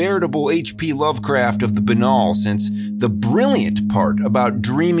was a veritable H.P. Lovecraft of the banal, since the brilliant part about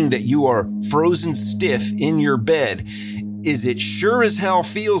dreaming that you are frozen stiff in your bed is it sure as hell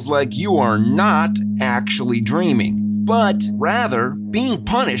feels like you are not actually dreaming, but rather being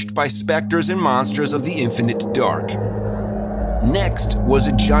punished by specters and monsters of the infinite dark. Next was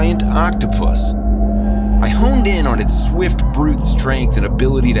a giant octopus. I honed in on its swift brute strength and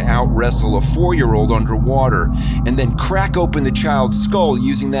ability to out-wrestle a 4-year-old underwater, and then crack open the child's skull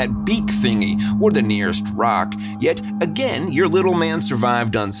using that beak thingy or the nearest rock. Yet again, your little man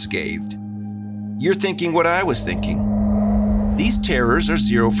survived unscathed. You're thinking what I was thinking. These terrors are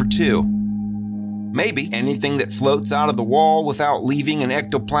 0 for 2. Maybe anything that floats out of the wall without leaving an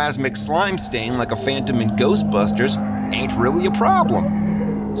ectoplasmic slime stain like a phantom in Ghostbusters ain't really a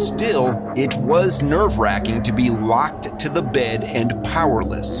problem. Still, it was nerve-wracking to be locked to the bed and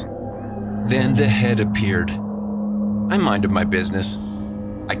powerless. Then the head appeared. I minded my business.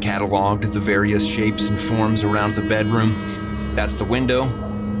 I cataloged the various shapes and forms around the bedroom. That's the window.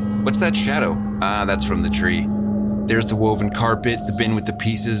 What's that shadow? That's from the tree. There's the woven carpet, the bin with the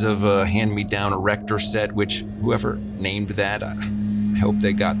pieces of a hand-me-down erector set, which whoever named that, I hope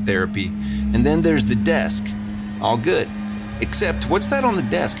they got therapy. And then there's the desk. All good. Except, what's that on the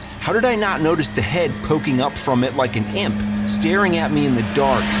desk? How did I not notice the head poking up from it like an imp, staring at me in the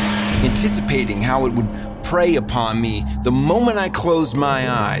dark, anticipating how it would prey upon me the moment I closed my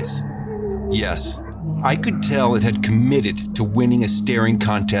eyes? Yes, I could tell it had committed to winning a staring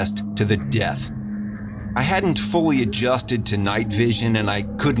contest to the death. I hadn't fully adjusted to night vision and I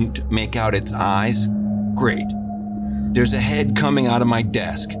couldn't make out its eyes. Great. There's a head coming out of my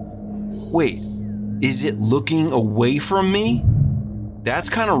desk. Wait, is it looking away from me? That's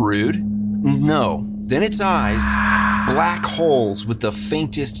kind of rude. No. Then its eyes, black holes with the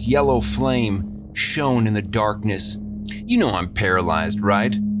faintest yellow flame, shone in the darkness. You know I'm paralyzed,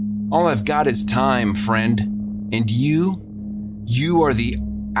 right? All I've got is time, friend. And you are the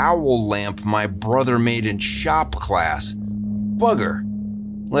owl lamp my brother made in shop class. Bugger.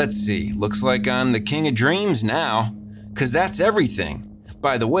 Let's see, looks like I'm the king of dreams now, 'cause that's everything.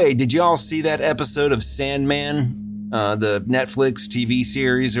 By the way, did y'all see that episode of Sandman, the Netflix TV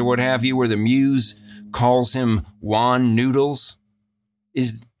series or what have you, where the muse calls him Juan Noodles?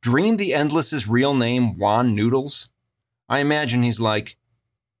 Is Dream the Endless's real name Juan Noodles? I imagine he's like,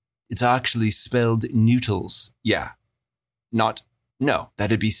 it's actually spelled Noodles. Yeah. No,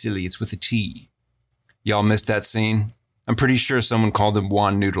 that'd be silly. It's with a T. Y'all missed that scene? I'm pretty sure someone called him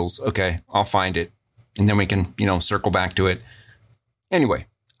Juan Noodles. Okay, I'll find it. And then we can, circle back to it. Anyway,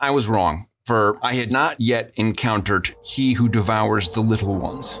 I was wrong, for I had not yet encountered he who devours the little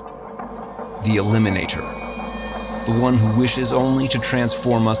ones. The Eliminator. The one who wishes only to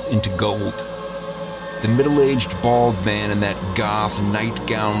transform us into gold. The middle-aged bald man in that goth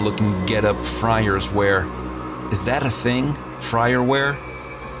nightgown-looking get-up friars wear. Is that a thing? Friar wear?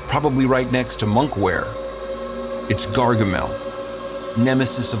 Probably right next to monk wear. It's Gargamel,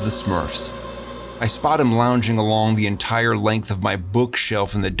 nemesis of the Smurfs. I spot him lounging along the entire length of my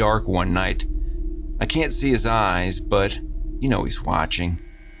bookshelf in the dark one night. I can't see his eyes, but he's watching.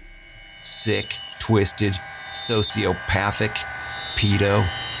 Sick, twisted, sociopathic, pedo.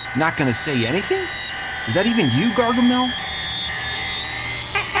 Not gonna say anything? Is that even you, Gargamel?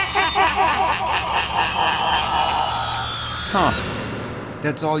 Huh.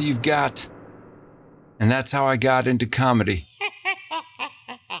 That's all you've got. And that's how I got into comedy.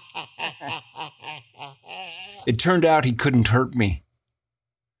 It turned out he couldn't hurt me.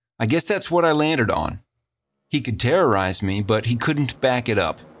 I guess that's what I landed on. He could terrorize me, but he couldn't back it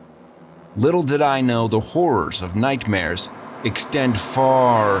up. Little did I know the horrors of nightmares extend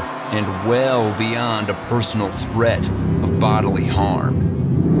far and well beyond a personal threat of bodily harm.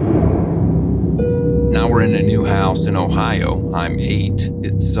 Now we're in a new house in Ohio. I'm 8.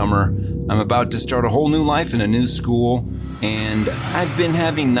 It's summer. I'm about to start a whole new life in a new school, and I've been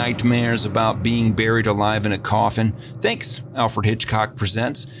having nightmares about being buried alive in a coffin. Thanks, Alfred Hitchcock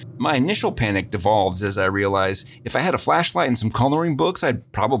Presents. My initial panic devolves as I realize if I had a flashlight and some coloring books,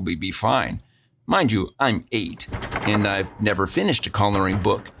 I'd probably be fine. Mind you, I'm 8, and I've never finished a coloring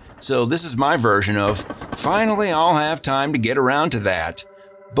book, so this is my version of, finally I'll have time to get around to that.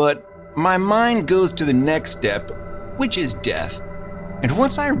 But my mind goes to the next step, which is death. And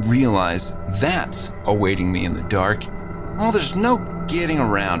once I realize that's awaiting me in the dark, well, there's no getting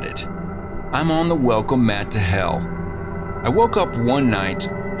around it. I'm on the welcome mat to hell. I woke up one night,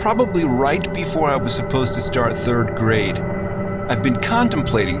 probably right before I was supposed to start 3rd grade. I've been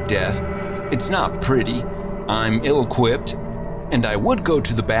contemplating death. It's not pretty. I'm ill-equipped, and I would go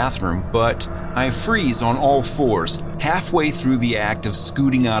to the bathroom, but I freeze on all fours halfway through the act of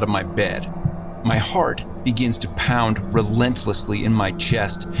scooting out of my bed. My heart begins to pound relentlessly in my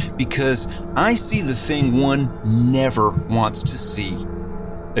chest because I see the thing one never wants to see.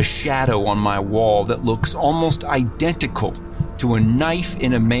 A shadow on my wall that looks almost identical to a knife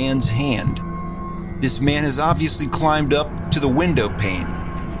in a man's hand. This man has obviously climbed up to the window pane.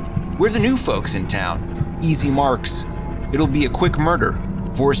 We're the new folks in town. Easy marks. It'll be a quick murder.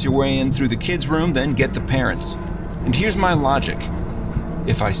 Force your way in through the kids' room, then get the parents. And here's my logic.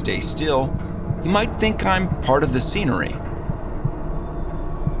 If I stay still, you might think I'm part of the scenery.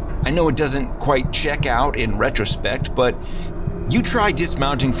 I know it doesn't quite check out in retrospect, but you try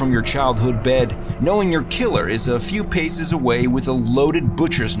dismounting from your childhood bed knowing your killer is a few paces away with a loaded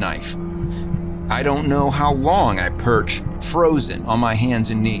butcher's knife. I don't know how long I perch, frozen on my hands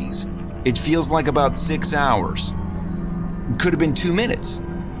and knees. It feels like about 6 hours. It could have been 2 minutes.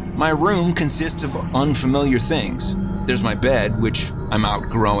 My room consists of unfamiliar things. There's my bed, which I'm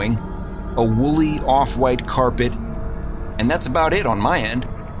outgrowing, a woolly off-white carpet, and that's about it on my end.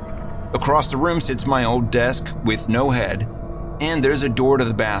 Across the room sits my old desk with no head, and there's a door to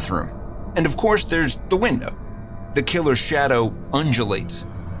the bathroom. And of course there's the window. The killer's shadow undulates,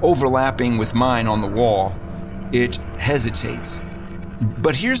 overlapping with mine on the wall. It hesitates.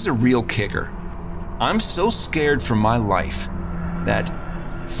 But here's the real kicker. I'm so scared for my life that,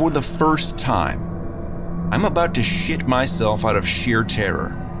 for the first time, I'm about to shit myself out of sheer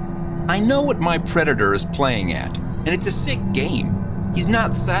terror. I know what my predator is playing at, and it's a sick game. He's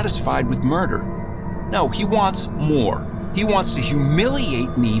not satisfied with murder. No, he wants more. He wants to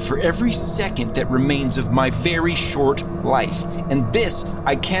humiliate me for every second that remains of my very short life, and this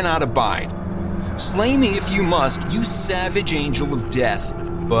I cannot abide. Slay me if you must, you savage angel of death,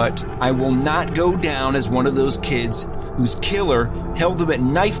 but I will not go down as one of those kids whose killer held him at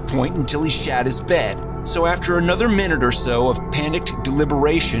knife point until he shat his bed. So after another minute or so of panicked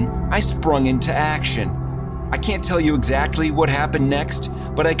deliberation, I sprung into action. I can't tell you exactly what happened next,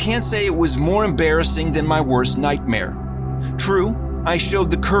 but I can say it was more embarrassing than my worst nightmare. True, I showed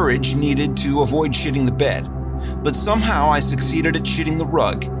the courage needed to avoid shitting the bed, but somehow I succeeded at shitting the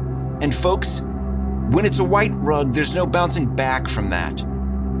rug. And folks, when it's a white rug, there's no bouncing back from that.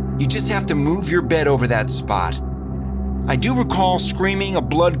 You just have to move your bed over that spot. I do recall screaming a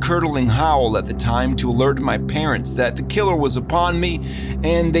blood-curdling howl at the time to alert my parents that the killer was upon me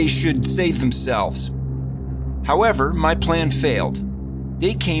and they should save themselves. However, my plan failed.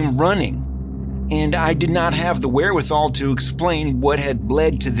 They came running, and I did not have the wherewithal to explain what had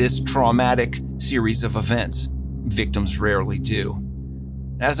led to this traumatic series of events. Victims rarely do.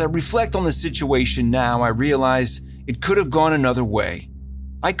 As I reflect on the situation now, I realize it could have gone another way.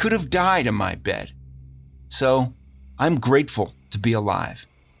 I could have died in my bed. So, I'm grateful to be alive.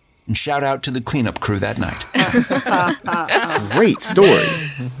 And shout out to the cleanup crew that night. Great story.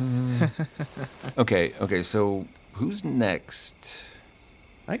 Okay, so who's next?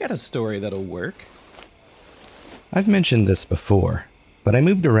 I got a story that'll work. I've mentioned this before, but I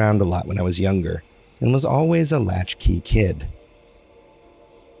moved around a lot when I was younger and was always a latchkey kid.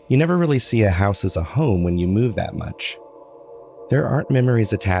 You never really see a house as a home when you move that much. There aren't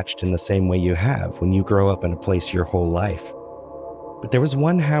memories attached in the same way you have when you grow up in a place your whole life. But there was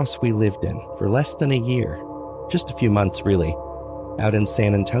one house we lived in for less than a year, just a few months really, out in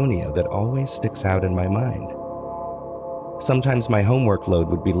San Antonio that always sticks out in my mind. Sometimes my homework load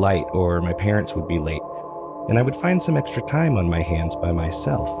would be light or my parents would be late, and I would find some extra time on my hands by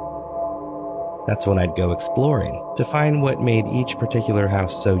myself. That's when I'd go exploring to find what made each particular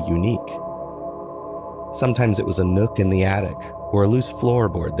house so unique. Sometimes it was a nook in the attic or a loose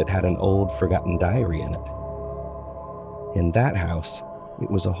floorboard that had an old, forgotten diary in it. In that house, it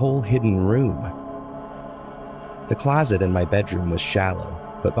was a whole hidden room. The closet in my bedroom was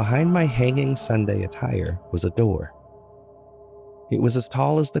shallow, but behind my hanging Sunday attire was a door. It was as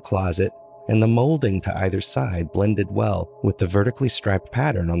tall as the closet, and the molding to either side blended well with the vertically striped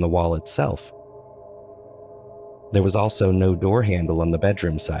pattern on the wall itself. There was also no door handle on the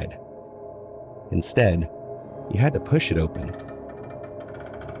bedroom side. Instead, you had to push it open.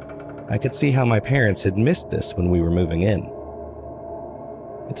 I could see how my parents had missed this when we were moving in.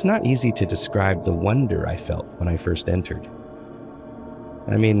 It's not easy to describe the wonder I felt when I first entered.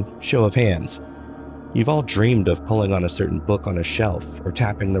 I mean, show of hands. You've all dreamed of pulling on a certain book on a shelf, or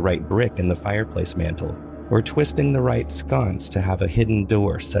tapping the right brick in the fireplace mantle, or twisting the right sconce to have a hidden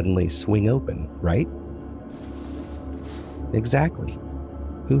door suddenly swing open, right? Exactly.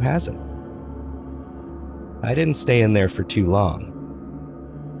 Who hasn't? I didn't stay in there for too long.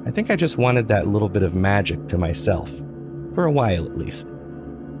 I think I just wanted that little bit of magic to myself, for a while at least.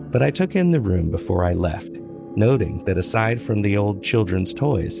 But I took in the room before I left, noting that aside from the old children's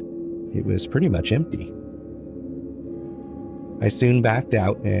toys, it was pretty much empty. I soon backed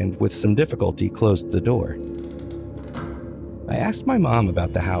out and, with some difficulty, closed the door. I asked my mom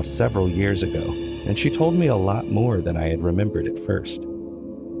about the house several years ago, and she told me a lot more than I had remembered at first.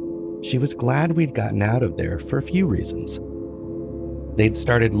 She was glad we'd gotten out of there for a few reasons. They'd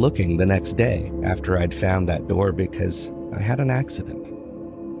started looking the next day after I'd found that door because I had an accident.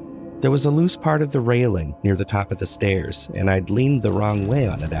 There was a loose part of the railing near the top of the stairs, and I'd leaned the wrong way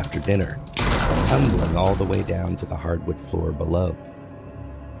on it after dinner, tumbling all the way down to the hardwood floor below.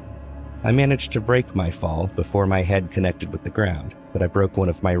 I managed to break my fall before my head connected with the ground, but I broke one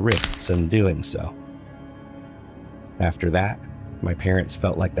of my wrists in doing so. After that, my parents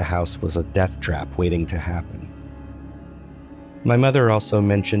felt like the house was a death trap waiting to happen. My mother also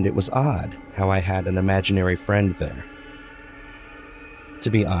mentioned it was odd how I had an imaginary friend there.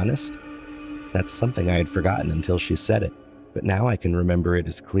 To be honest, that's something I had forgotten until she said it, but now I can remember it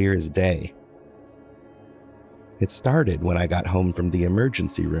as clear as day. It started when I got home from the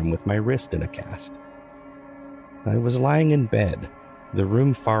emergency room with my wrist in a cast. I was lying in bed, the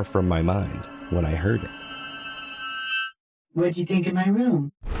room far from my mind, when I heard it. What'd you think of my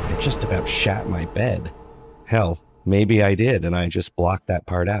room? It just about shat my bed. Hell, maybe I did, and I just blocked that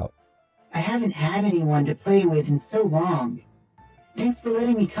part out. I haven't had anyone to play with in so long. Thanks for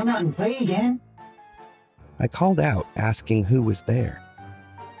letting me come out and play again. I called out, asking who was there.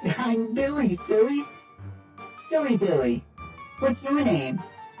 I'm Billy, silly. Silly Billy. What's your name?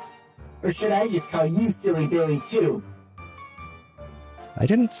 Or should I just call you Silly Billy too? I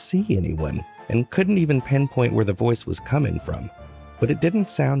didn't see anyone, and couldn't even pinpoint where the voice was coming from, but it didn't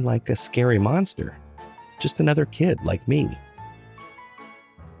sound like a scary monster. Just another kid like me.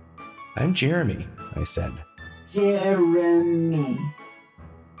 I'm Jeremy, I said. Jeremy.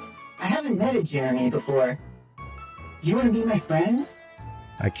 I haven't met a Jeremy before. Do you want to be my friend?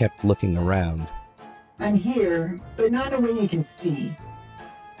 I kept looking around. I'm here, but not in a way you can see.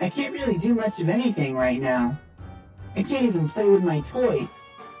 I can't really do much of anything right now. I can't even play with my toys.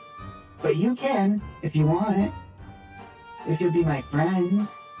 But you can, if you want. If you'll be my friend.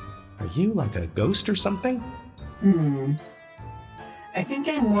 Are you like a ghost or something? I think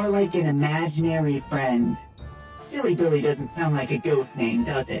I'm more like an imaginary friend. Silly Billy doesn't sound like a ghost name,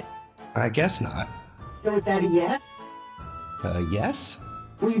 does it? I guess not. So is that a yes? Yes?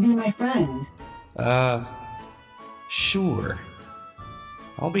 Will you be my friend? Sure.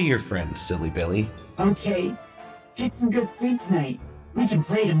 I'll be your friend, Silly Billy. Okay. Get some good sleep tonight. We can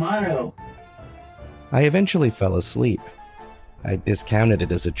play tomorrow. I eventually fell asleep. I discounted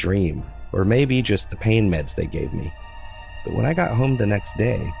it as a dream, or maybe just the pain meds they gave me. But when I got home the next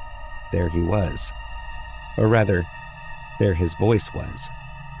day, there he was. Or rather, there his voice was.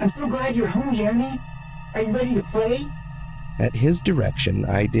 I'm so glad you're home, Jeremy. Are you ready to play? At his direction,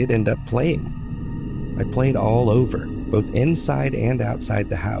 I did end up playing. I played all over, both inside and outside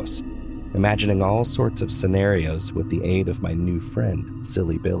the house, imagining all sorts of scenarios with the aid of my new friend,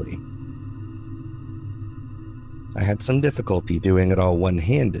 Silly Billy. I had some difficulty doing it all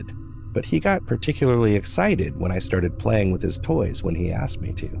one-handed, but he got particularly excited when I started playing with his toys when he asked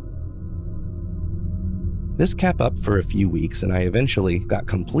me to. This kept up for a few weeks, and I eventually got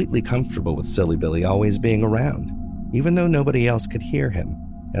completely comfortable with Silly Billy always being around, even though nobody else could hear him,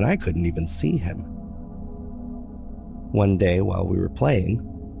 and I couldn't even see him. One day while we were playing,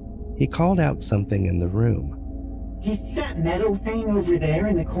 he called out something in the room. Do you see that metal thing over there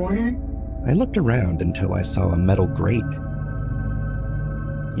in the corner? I looked around until I saw a metal grate.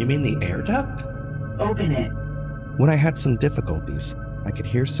 You mean the air duct? Open it. When I had some difficulties, I could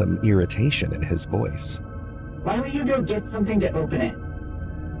hear some irritation in his voice. Why don't you go get something to open it?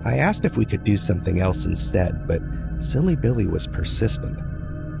 I asked if we could do something else instead, but Silly Billy was persistent.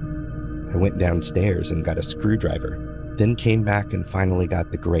 I went downstairs and got a screwdriver, then came back and finally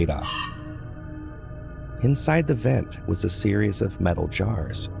got the grate off. Inside the vent was a series of metal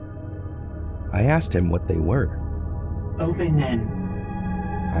jars. I asked him what they were. Open them.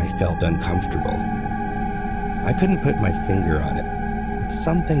 I felt uncomfortable. I couldn't put my finger on it, but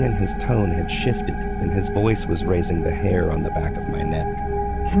something in his tone had shifted, and his voice was raising the hair on the back of my neck.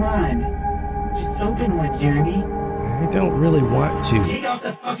 Come on. Just open one, Jeremy. I don't really want to. Take off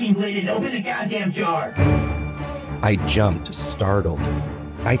the fucking lid and open the goddamn jar. I jumped, startled.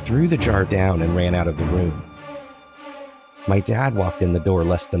 I threw the jar down and ran out of the room. My dad walked in the door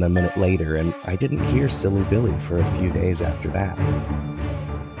less than a minute later, and I didn't hear Silly Billy for a few days after that.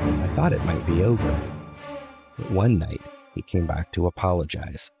 I thought it might be over. But one night, he came back to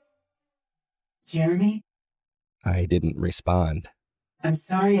apologize. Jeremy? I didn't respond. I'm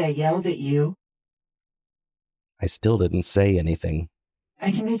sorry I yelled at you. I still didn't say anything. I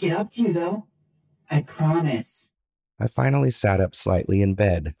can make it up to you, though. I promise. I finally sat up slightly in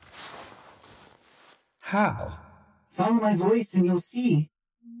bed. How? Follow my voice and you'll see.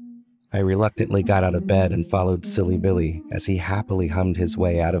 I reluctantly got out of bed and followed Silly Billy as he happily hummed his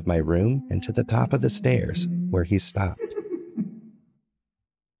way out of my room and to the top of the stairs, where he stopped.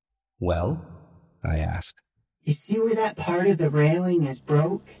 Well? I asked. You see where that part of the railing is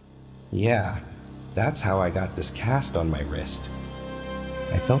broke? Yeah, that's how I got this cast on my wrist.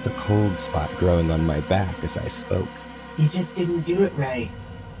 I felt a cold spot growing on my back as I spoke. You just didn't do it right.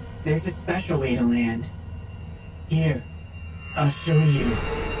 There's a special way to land. Here, I'll show you.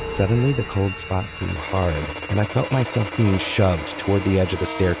 Suddenly, the cold spot grew hard, and I felt myself being shoved toward the edge of the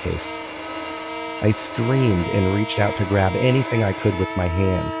staircase. I screamed and reached out to grab anything I could with my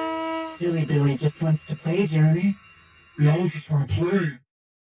hand. Silly Billy just wants to play, Jeremy. We all just want to play.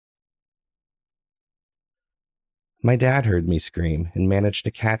 My dad heard me scream and managed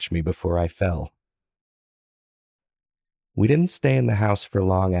to catch me before I fell. We didn't stay in the house for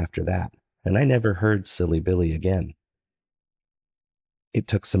long after that, and I never heard Silly Billy again. It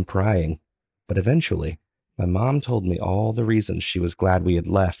took some prying, but eventually, my mom told me all the reasons she was glad we had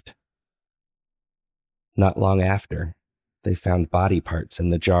left. Not long after, they found body parts in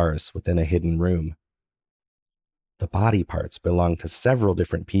the jars within a hidden room. The body parts belonged to several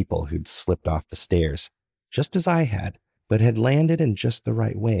different people who'd slipped off the stairs, just as I had, but had landed in just the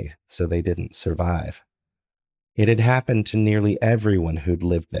right way so they didn't survive. It had happened to nearly everyone who'd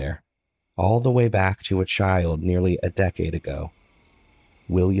lived there, all the way back to a child nearly a decade ago.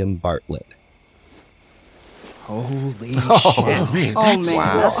 William Bartlett. Holy shit. Man, Oh, man.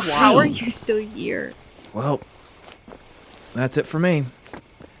 wow. How are you still here? Well, that's it for me.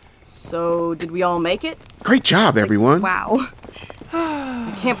 So, did we all make it? Great job, everyone. Wow.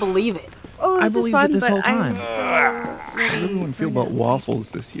 I can't believe it. Oh, I this is believed fun, it this but whole time. I'm so How ready. does everyone feel about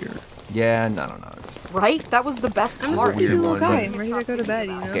waffles this year? Yeah, no. Right? That was the best I'm just a part. sleepy little one, guy. but- I'm ready to go to bed,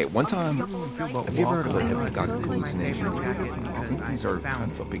 you know? Okay, one time, have you ever heard of a Scott I think these are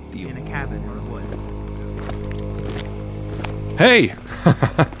kind of a big deal. Hey!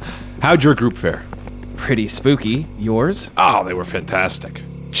 How'd your group fare? Pretty spooky. Yours? Oh, they were fantastic.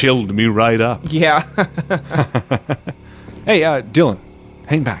 chilled me right up. Yeah. Hey, Dylan,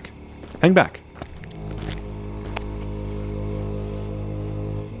 hang back. Hang back.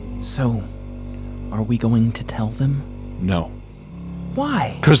 So, are we going to tell them? No.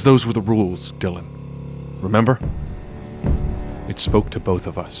 Why? Because those were the rules, Dylan. Remember? It spoke to both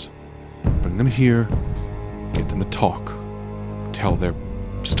of us. Bring them here, get them to talk, tell their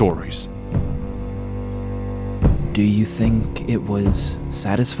stories. Do you think it was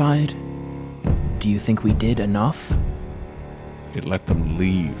satisfied? Do you think we did enough? It let them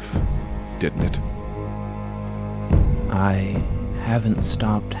leave, didn't it? I haven't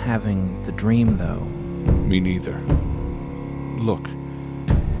stopped having the dream, though. Me neither. Look,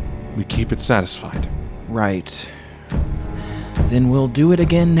 we keep it satisfied. Right. Then we'll do it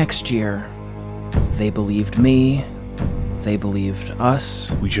again next year. They believed me. They believed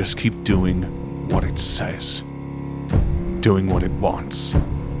us. We just keep doing what it says. Doing what it wants.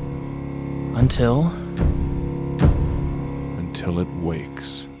 Until it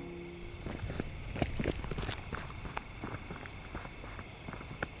wakes.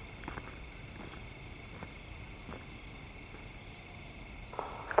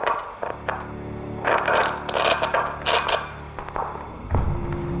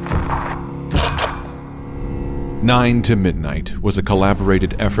 Nine to Midnight was a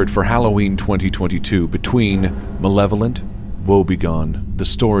collaborated effort for Halloween 2022 between Malevolent, Woebegone, The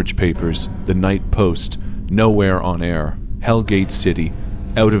Storage Papers, The Night Post, Nowhere on Air, Hellgate City,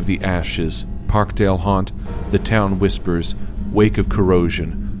 Out of the Ashes, Parkdale Haunt, The Town Whispers, Wake of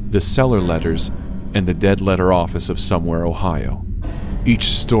Corrosion, The Cellar Letters, and The Dead Letter Office of Somewhere, Ohio. Each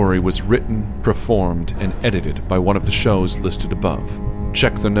story was written, performed, and edited by one of the shows listed above.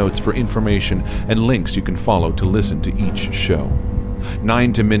 Check the notes for information and links you can follow to listen to each show.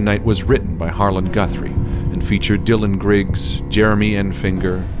 9 to Midnight was written by Harlan Guthrie and featured Dylan Griggs, Jeremy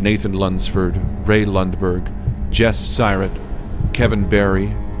Enfinger, Nathan Lunsford, Ray Lundberg, Jess Syret, Kevin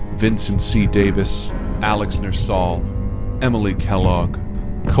Barry, Vincent C. Davis, Alex Nersall, Emily Kellogg,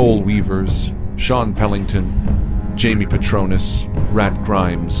 Cole Weavers, Sean Pellington, Jamie Petronis, Rat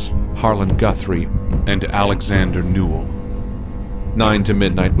Grimes, Harlan Guthrie, and Alexander Newell. 9 to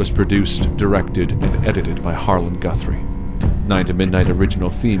Midnight was produced, directed, and edited by Harlan Guthrie. 9 to Midnight original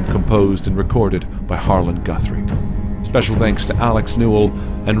theme composed and recorded by Harlan Guthrie. Special thanks to Alex Newell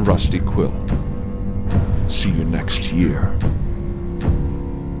and Rusty Quill. See you next year.